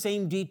 with the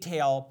same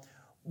detail,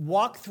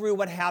 walk through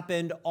what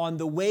happened on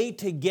the way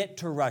to get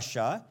to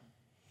Russia,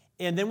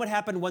 and then what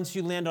happened once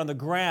you land on the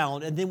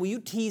ground? And then will you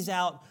tease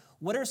out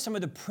what are some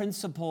of the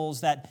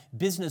principles that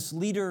business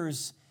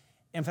leaders,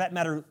 and for that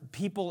matter,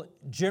 people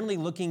generally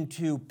looking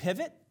to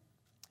pivot,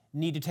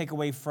 need to take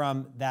away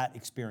from that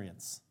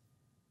experience?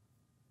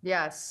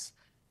 Yes.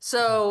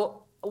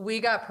 So we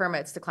got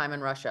permits to climb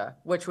in Russia,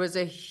 which was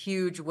a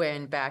huge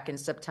win back in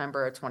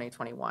September of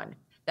 2021.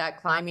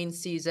 That climbing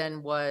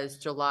season was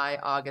July,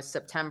 August,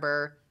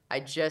 September. I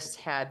just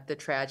had the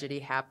tragedy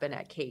happen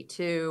at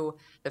K2.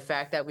 The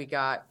fact that we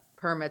got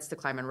permits to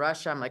climb in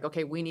Russia, I'm like,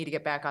 okay, we need to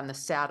get back on the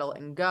saddle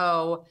and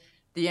go.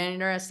 The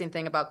interesting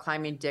thing about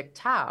climbing Dik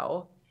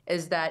Tau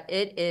is that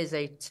it is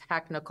a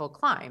technical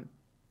climb.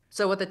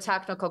 So with a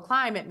technical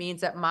climb, it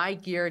means that my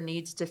gear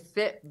needs to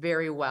fit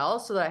very well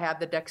so that I have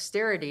the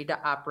dexterity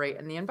to operate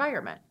in the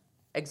environment.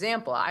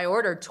 Example, I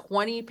ordered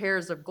 20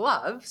 pairs of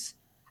gloves.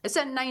 I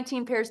sent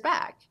 19 pairs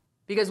back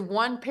because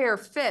 1 pair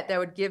fit that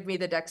would give me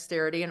the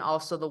dexterity and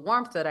also the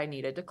warmth that I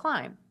needed to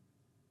climb.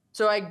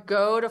 So I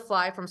go to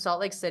fly from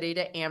Salt Lake City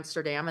to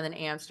Amsterdam and then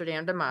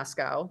Amsterdam to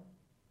Moscow.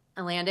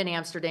 I land in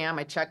Amsterdam.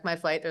 I check my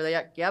flight. They're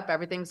like, yep,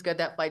 everything's good.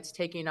 That flight's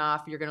taking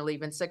off. You're going to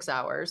leave in 6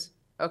 hours.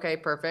 Okay,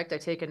 perfect. I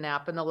take a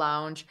nap in the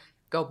lounge,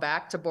 go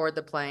back to board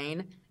the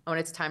plane. And when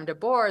it's time to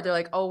board, they're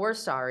like, oh, we're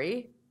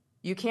sorry.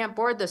 You can't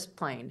board this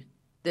plane.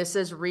 This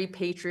is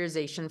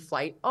repatriation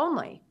flight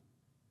only.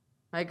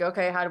 Like,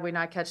 okay, how did we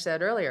not catch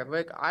that earlier?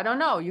 Like, I don't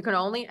know. You can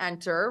only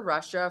enter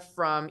Russia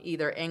from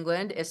either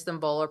England,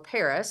 Istanbul, or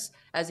Paris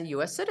as a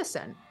US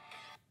citizen.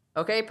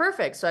 Okay,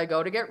 perfect. So I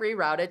go to get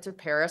rerouted to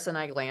Paris and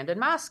I land in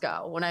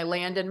Moscow. When I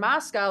land in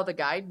Moscow, the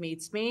guide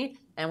meets me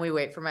and we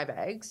wait for my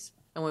bags.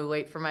 And we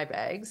wait for my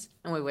bags,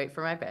 and we wait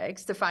for my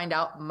bags to find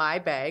out my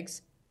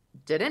bags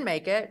didn't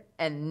make it,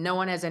 and no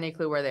one has any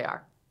clue where they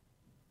are.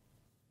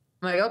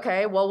 I'm like,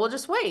 okay, well, we'll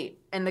just wait.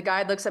 And the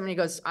guide looks at me and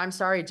he goes, I'm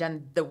sorry,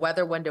 Jen, the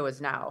weather window is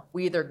now.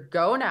 We either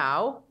go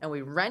now and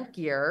we rent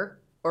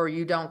gear, or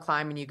you don't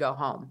climb and you go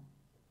home.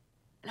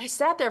 And I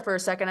sat there for a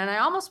second, and I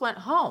almost went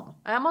home.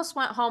 I almost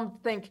went home to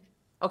think,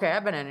 okay,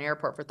 I've been in an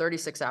airport for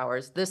 36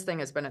 hours. This thing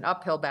has been an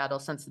uphill battle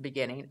since the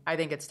beginning. I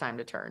think it's time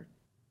to turn.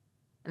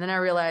 And then I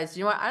realized,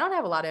 you know what? I don't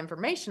have a lot of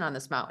information on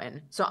this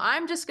mountain. So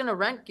I'm just going to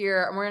rent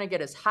gear and we're going to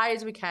get as high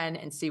as we can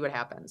and see what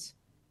happens.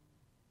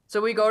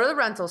 So we go to the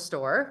rental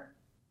store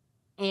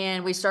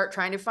and we start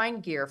trying to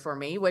find gear for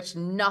me, which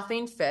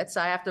nothing fits.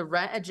 I have to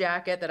rent a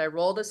jacket that I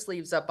roll the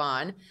sleeves up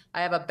on.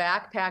 I have a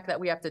backpack that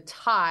we have to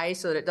tie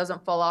so that it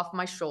doesn't fall off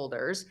my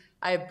shoulders.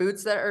 I have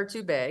boots that are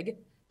too big.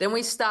 Then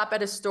we stop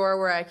at a store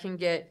where I can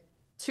get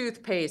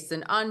toothpaste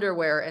and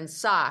underwear and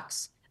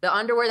socks. The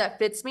underwear that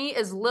fits me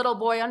is little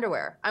boy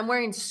underwear. I'm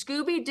wearing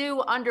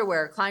Scooby-Doo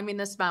underwear climbing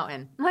this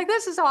mountain. I'm like,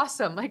 this is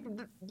awesome.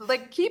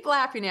 Like keep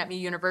laughing at me,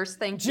 universe.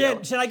 Thank you.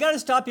 Jen, I got to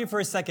stop you for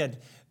a second,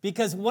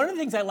 because one of the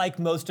things I like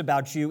most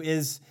about you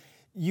is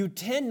you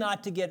tend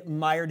not to get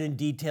mired in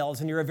details,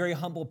 and you're a very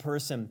humble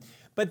person.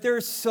 But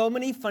there's so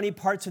many funny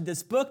parts of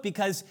this book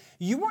because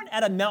you weren't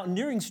at a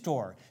mountaineering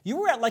store. You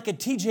were at like a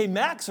TJ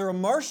Maxx or a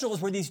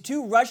Marshall's, where these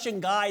two Russian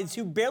guys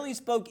who barely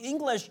spoke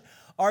English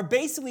are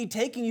basically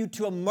taking you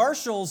to a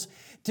Marshall's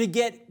to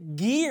get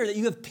gear that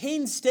you have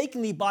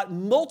painstakingly bought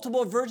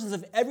multiple versions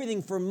of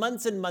everything for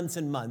months and months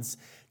and months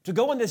to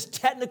go on this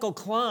technical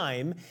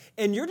climb,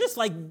 and you're just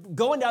like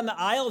going down the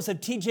aisles of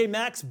TJ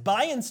Maxx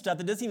buying stuff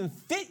that doesn't even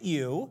fit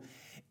you,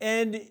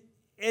 and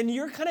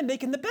you're kind of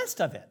making the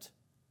best of it.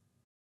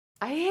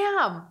 I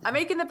am. I'm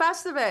making the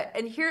best of it.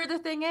 And here the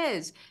thing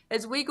is,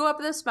 as we go up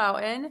this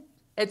mountain,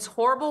 it's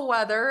horrible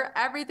weather.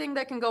 Everything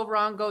that can go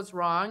wrong goes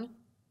wrong.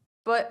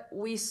 But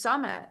we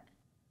summit.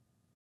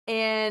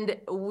 And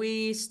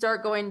we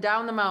start going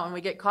down the mountain.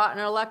 We get caught in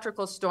an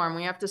electrical storm.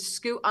 We have to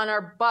scoot on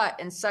our butt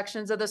in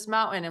sections of this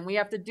mountain. And we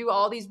have to do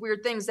all these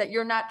weird things that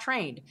you're not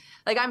trained.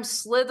 Like I'm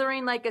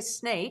slithering like a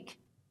snake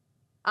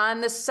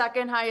on the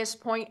second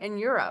highest point in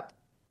Europe.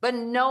 But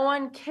no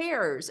one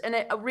cares. And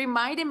it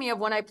reminded me of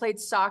when I played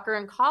soccer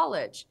in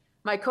college.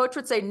 My coach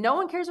would say, no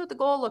one cares what the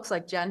goal looks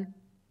like, Jen.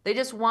 They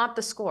just want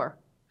the score.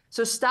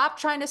 So stop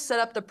trying to set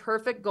up the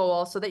perfect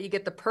goal so that you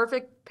get the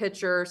perfect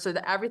picture so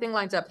that everything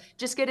lines up.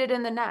 Just get it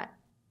in the net.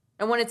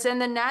 And when it's in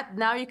the net,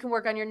 now you can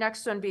work on your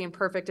next one being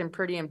perfect and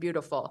pretty and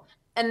beautiful.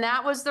 And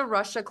that was the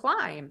Russia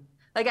climb.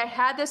 Like I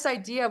had this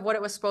idea of what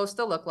it was supposed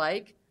to look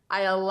like.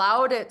 I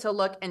allowed it to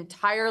look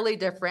entirely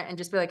different and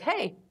just be like,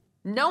 hey,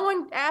 no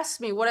one asked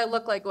me what I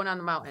look like going on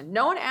the mountain.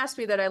 No one asked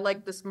me that I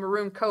like this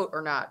maroon coat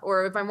or not,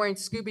 or if I'm wearing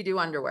Scooby-Doo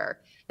underwear.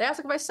 They asked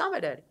if I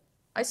summited.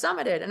 I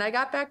summited and I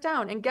got back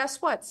down. And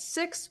guess what?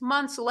 6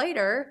 months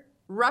later,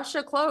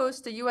 Russia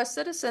closed to US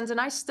citizens,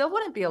 and I still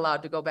wouldn't be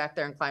allowed to go back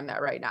there and climb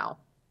that right now.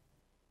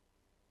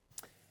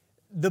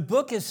 The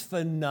book is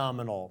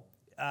phenomenal.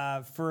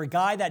 For a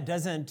guy that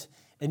doesn't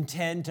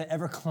intend to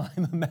ever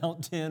climb a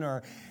mountain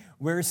or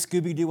wear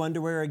Scooby-Doo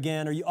underwear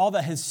again, or all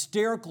the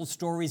hysterical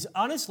stories,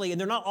 honestly,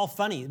 and they're not all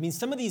funny. I mean,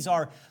 some of these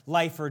are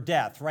life or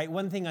death, right?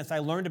 One thing that I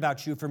learned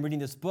about you from reading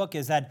this book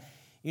is that,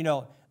 you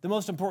know, the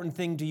most important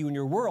thing to you in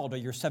your world are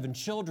your 7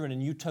 children,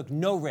 and you took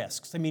no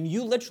risks. I mean,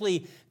 you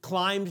literally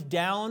climbed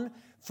down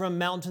from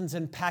mountains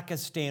in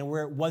Pakistan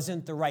where it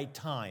wasn't the right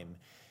time.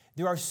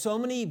 There are so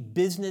many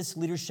business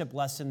leadership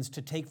lessons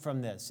to take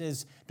from this.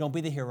 Is don't be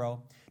the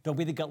hero, don't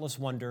be the gutless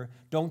wonder,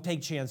 don't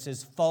take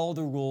chances, follow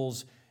the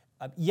rules.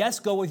 Yes,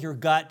 go with your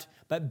gut,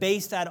 but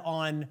base that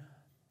on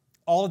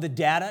all of the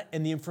data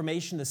and the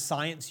information, the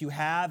science you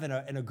have,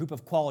 and a group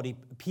of quality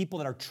people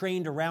that are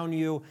trained around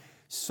you.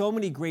 So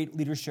many great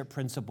leadership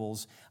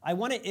principles. I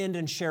want to end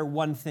and share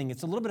one thing.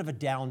 It's a little bit of a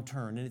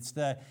downturn, and it's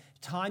the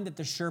time that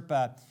the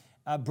Sherpa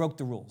broke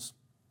the rules.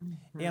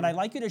 Mm-hmm. And I'd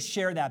like you to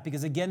share that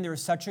because, again,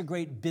 there's such a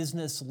great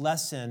business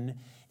lesson,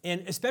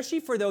 and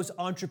especially for those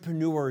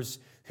entrepreneurs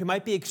who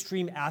might be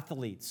extreme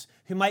athletes,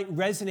 who might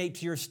resonate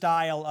to your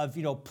style of,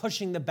 you know,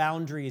 pushing the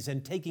boundaries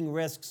and taking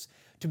risks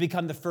to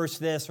become the first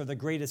this or the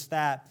greatest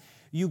that.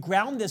 You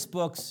ground this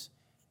book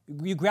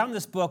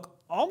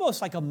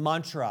almost like a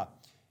mantra.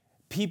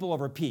 People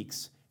over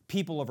peaks,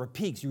 people over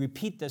peaks. You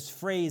repeat this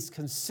phrase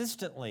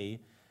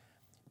consistently.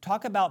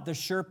 Talk about the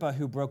Sherpa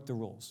who broke the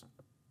rules.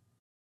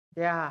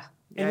 Yeah.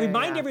 And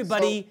remind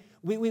everybody,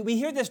 we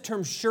hear this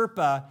term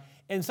Sherpa,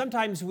 and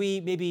sometimes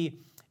we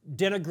maybe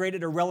denigrate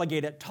it or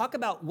relegate it. Talk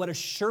about what a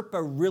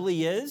Sherpa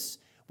really is,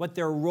 what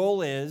their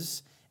role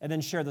is, and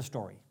then share the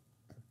story.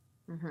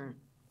 Mm-hmm.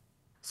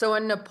 So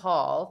in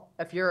Nepal,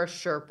 if you're a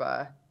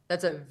Sherpa,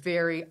 that's a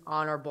very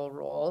honorable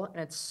role, and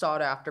it's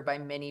sought after by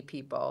many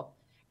people.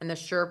 And the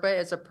Sherpa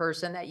is a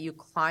person that you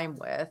climb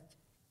with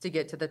to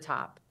get to the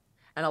top.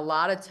 And a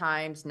lot of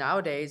times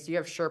nowadays, you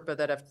have Sherpa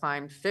that have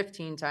climbed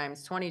 15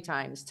 times, 20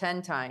 times,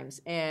 10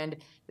 times, and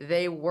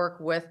they work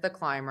with the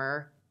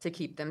climber to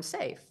keep them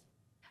safe.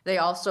 They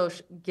also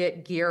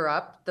get gear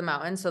up the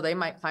mountain, so they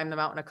might climb the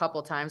mountain a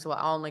couple times, well,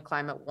 I'll only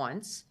climb it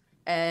once,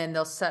 and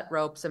they'll set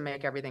ropes and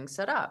make everything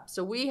set up.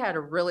 So we had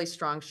a really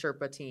strong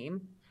Sherpa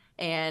team,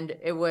 and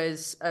it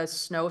was a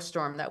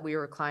snowstorm that we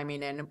were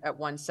climbing in at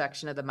one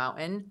section of the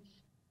mountain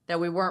that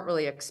we weren't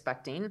really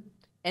expecting.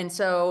 And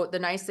so the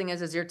nice thing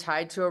is you're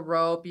tied to a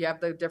rope, you have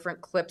the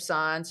different clips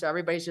on, so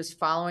everybody's just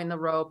following the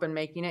rope and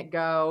making it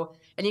go.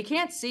 And you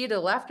can't see to the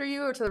left of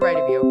you or to the right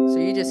of you. So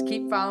you just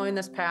keep following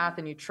this path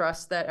and you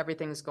trust that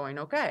everything's going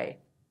okay.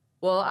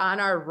 Well, on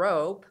our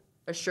rope,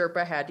 a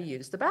Sherpa had to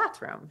use the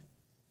bathroom.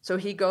 So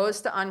he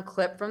goes to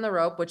unclip from the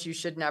rope, which you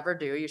should never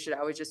do. You should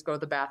always just go to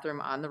the bathroom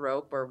on the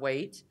rope or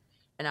wait.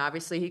 And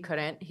obviously he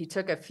couldn't. He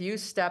took a few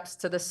steps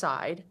to the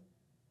side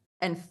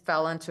and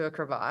fell into a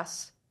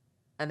crevasse,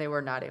 and they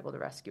were not able to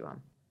rescue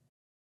him.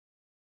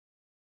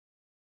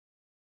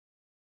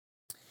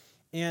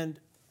 And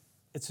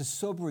it's a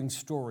sobering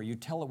story. You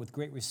tell it with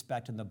great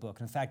respect in the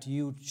book. In fact,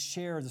 you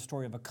share the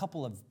story of a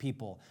couple of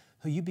people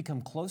who you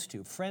become close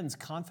to, friends,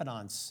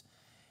 confidants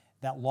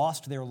that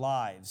lost their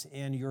lives.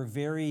 And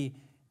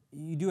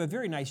you do a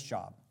very nice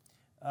job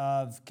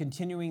of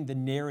continuing the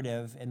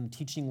narrative and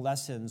teaching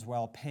lessons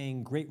while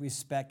paying great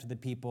respect to the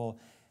people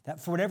that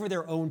for whatever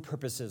their own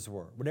purposes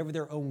were, whatever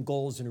their own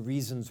goals and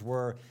reasons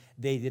were,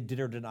 they did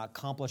or did not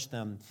accomplish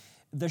them.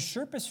 The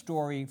Sherpa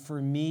story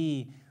for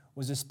me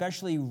was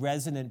especially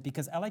resonant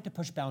because I like to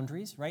push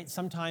boundaries, right?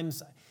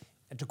 Sometimes,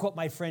 to quote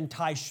my friend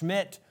Ty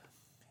Schmidt,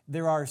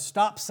 there are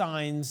stop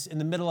signs in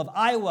the middle of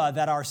Iowa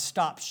that are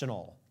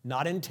stoptional.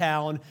 Not in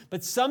town,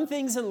 but some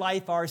things in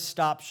life are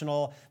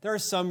stoptional. There are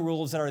some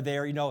rules that are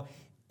there. What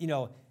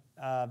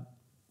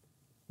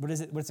is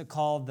it? What's it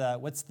called?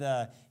 Are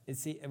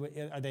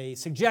they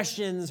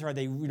suggestions? Or are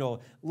they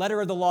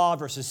letter of the law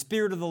versus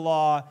spirit of the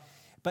law?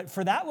 But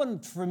for that one,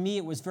 for me,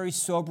 it was very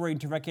sobering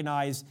to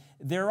recognize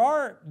there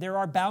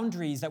are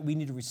boundaries that we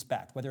need to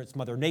respect, whether it's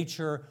Mother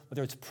Nature,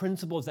 whether it's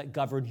principles that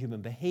govern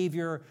human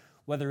behavior,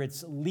 whether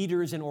it's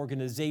leaders in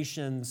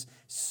organizations.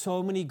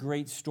 So many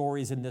great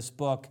stories in this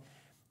book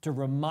to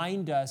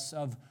remind us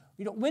of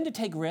when to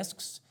take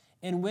risks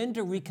and when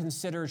to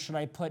reconsider, should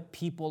I put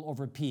people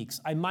over peaks?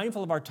 I'm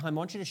mindful of our time. I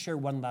want you to share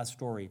one last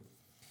story.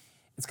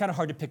 It's kind of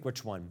hard to pick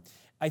which one.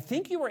 I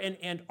think you were in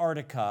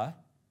Antarctica,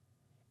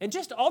 and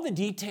just all the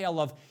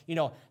detail of,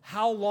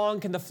 how long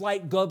can the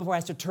flight go before it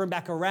has to turn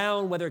back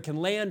around, whether it can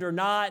land or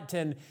not,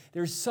 and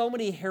there's so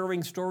many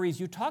harrowing stories.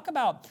 You talk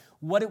about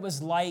what it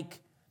was like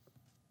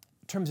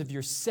in terms of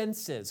your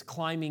senses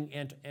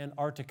climbing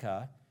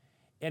Antarctica,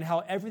 and how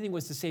everything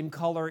was the same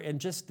color, and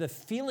just the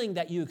feeling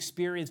that you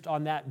experienced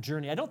on that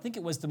journey. I don't think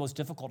it was the most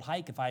difficult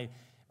climb.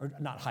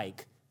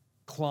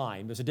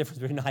 There's a difference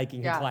between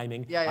hiking and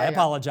climbing. I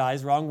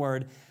apologize, wrong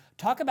word.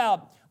 Talk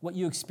about what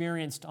you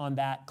experienced on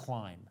that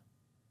climb.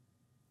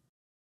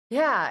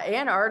 Yeah,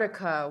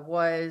 Antarctica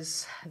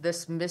was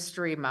this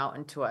mystery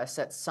mountain to us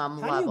at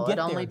some level. How do you get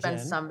It only there, been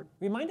Jen? some.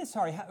 Remind us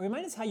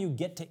how you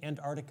get to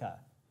Antarctica.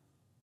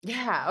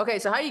 Yeah. Okay.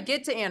 So how you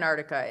get to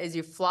Antarctica is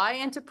you fly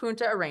into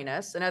Punta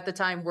Arenas, and at the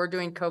time we're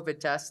doing COVID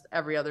tests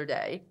every other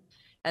day.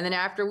 And then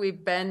after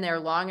we've been there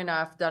long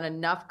enough, done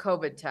enough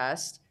COVID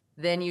tests,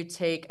 then you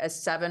take a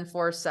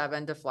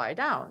 747 to fly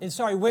down. And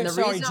Jen,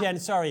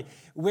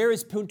 where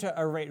is Punta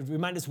Arenas?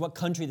 Remind us what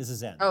country this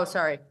is in. Oh,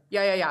 sorry.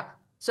 Yeah.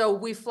 So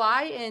we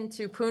fly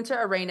into Punta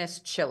Arenas,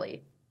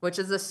 Chile, which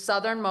is the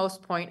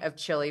southernmost point of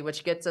Chile,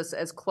 which gets us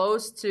as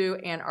close to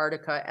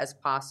Antarctica as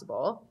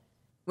possible.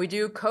 We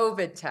do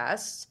COVID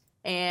tests,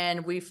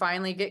 and we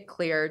finally get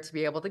cleared to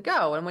be able to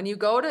go. And when you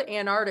go to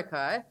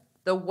Antarctica,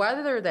 the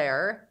weather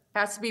there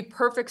has to be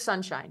perfect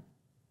sunshine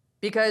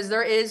because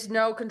there is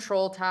no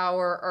control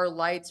tower or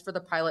lights for the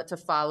pilot to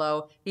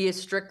follow. He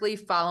is strictly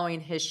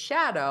following his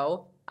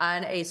shadow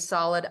on a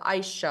solid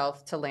ice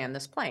shelf to land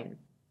this plane.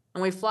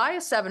 And we fly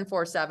a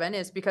 747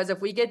 is because if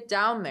we get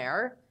down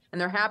there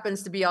and there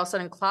happens to be all of a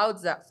sudden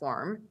clouds that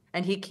form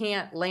and he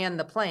can't land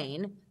the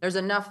plane, there's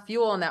enough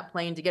fuel in that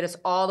plane to get us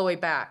all the way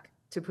back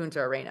to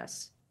Punta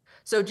Arenas.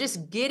 So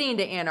just getting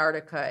to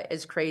Antarctica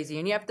is crazy.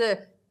 And you have to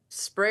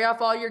spray off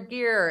all your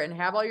gear and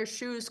have all your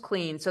shoes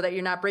clean so that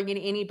you're not bringing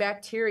any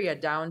bacteria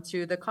down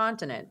to the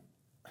continent.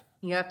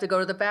 You have to go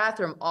to the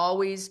bathroom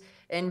always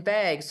in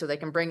bags so they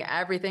can bring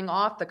everything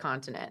off the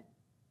continent.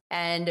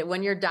 And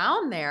when you're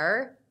down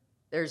there,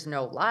 there's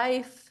no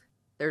life.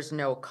 There's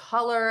no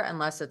color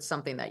unless it's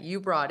something that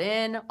you brought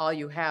in. All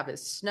you have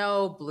is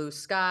snow, blue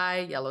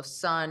sky, yellow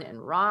sun,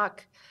 and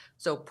rock.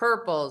 So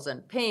purples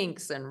and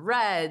pinks and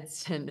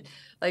reds and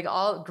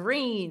all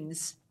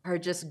greens are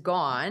just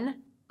gone.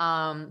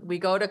 We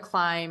go to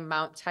climb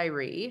Mount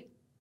Tyree.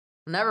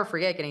 I'll never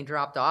forget getting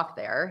dropped off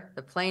there.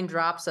 The plane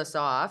drops us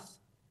off,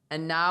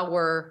 and now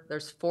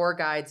there's 4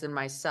 guides and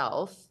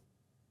myself,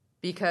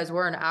 because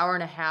we're an hour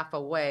and a half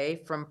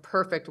away from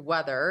perfect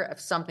weather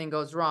if something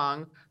goes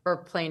wrong for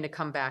a plane to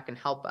come back and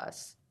help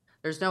us.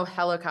 There's no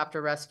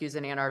helicopter rescues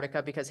in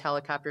Antarctica because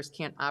helicopters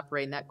can't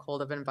operate in that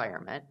cold of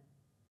environment.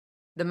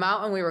 The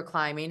mountain we were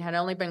climbing had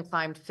only been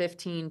climbed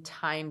 15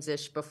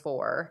 times-ish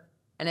before,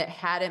 and it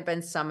hadn't been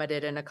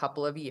summited in a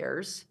couple of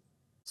years.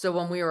 So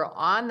when we were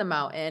on the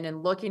mountain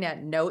and looking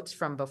at notes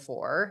from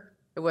before,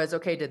 it was,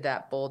 okay, did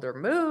that boulder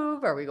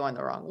move? Are we going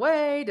the wrong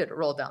way? Did it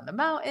roll down the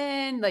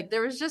mountain?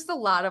 There was just a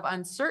lot of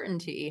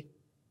uncertainty.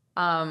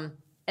 And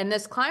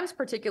this climb's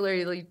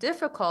particularly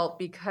difficult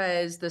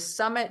because the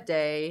summit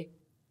day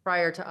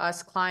prior to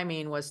us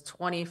climbing was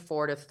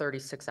 24 to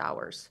 36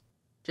 hours.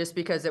 Just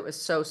because it was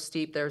so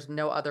steep, there's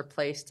no other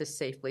place to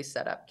safely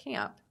set up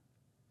camp.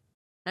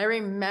 I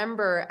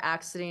remember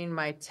exiting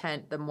my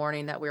tent the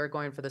morning that we were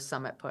going for the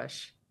summit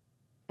push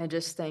and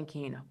just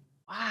thinking,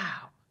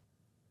 wow,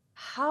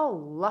 how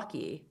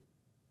lucky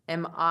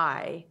am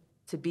I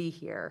to be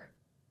here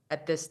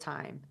at this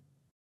time?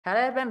 Had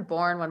I been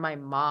born when my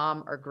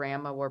mom or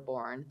grandma were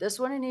born, this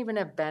wouldn't even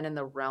have been in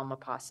the realm of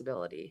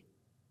possibility.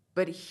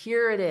 But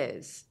here it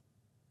is.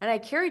 And I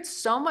carried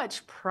so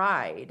much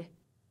pride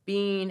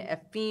being a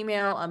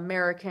female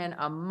American,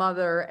 a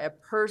mother, a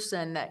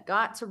person that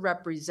got to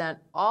represent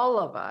all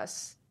of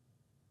us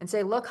and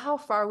say, look how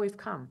far we've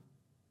come.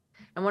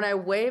 And when I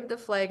waved the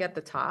flag at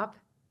the top,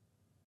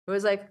 it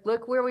was like,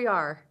 look where we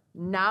are.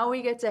 Now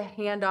we get to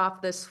hand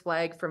off this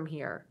flag from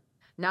here.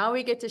 Now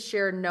we get to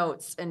share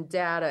notes and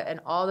data and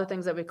all the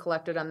things that we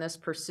collected on this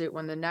pursuit.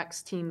 When the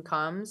next team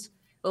comes,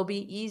 it'll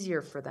be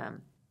easier for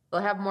them.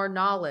 They'll have more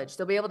knowledge.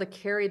 They'll be able to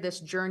carry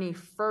this journey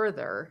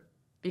further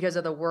because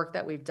of the work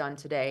that we've done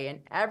today.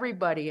 And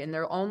everybody in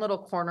their own little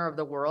corner of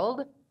the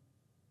world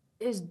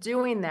is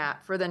doing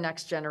that for the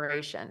next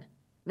generation.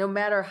 No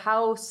matter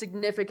how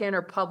significant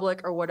or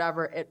public or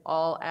whatever, it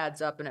all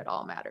adds up and it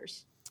all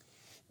matters.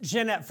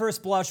 Jenn, at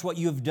first blush, what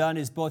you've done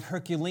is both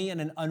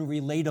Herculean and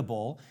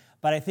unrelatable,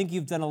 but I think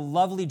you've done a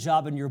lovely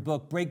job in your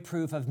book, Break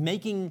Proof, of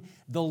making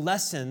the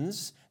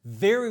lessons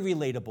very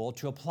relatable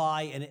to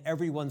apply in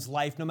everyone's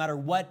life, no matter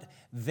what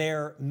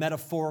their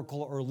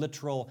metaphorical or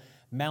literal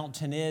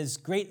mountain is.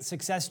 Great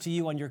success to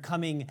you on your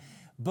coming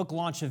book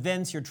launch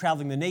events. You're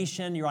traveling the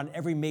nation. You're on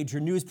every major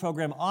news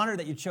program. Honored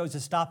that you chose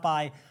to stop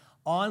by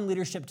on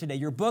Leadership today.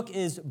 Your book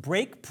is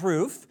Break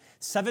Proof,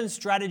 7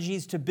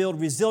 Strategies to Build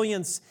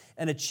Resilience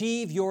and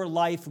Achieve Your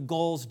Life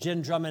Goals.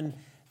 Jenn Drummond,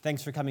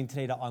 thanks for coming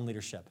today to On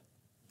Leadership.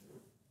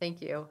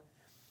 Thank you.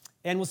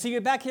 And we'll see you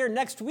back here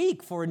next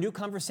week for a new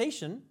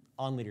conversation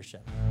on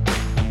leadership.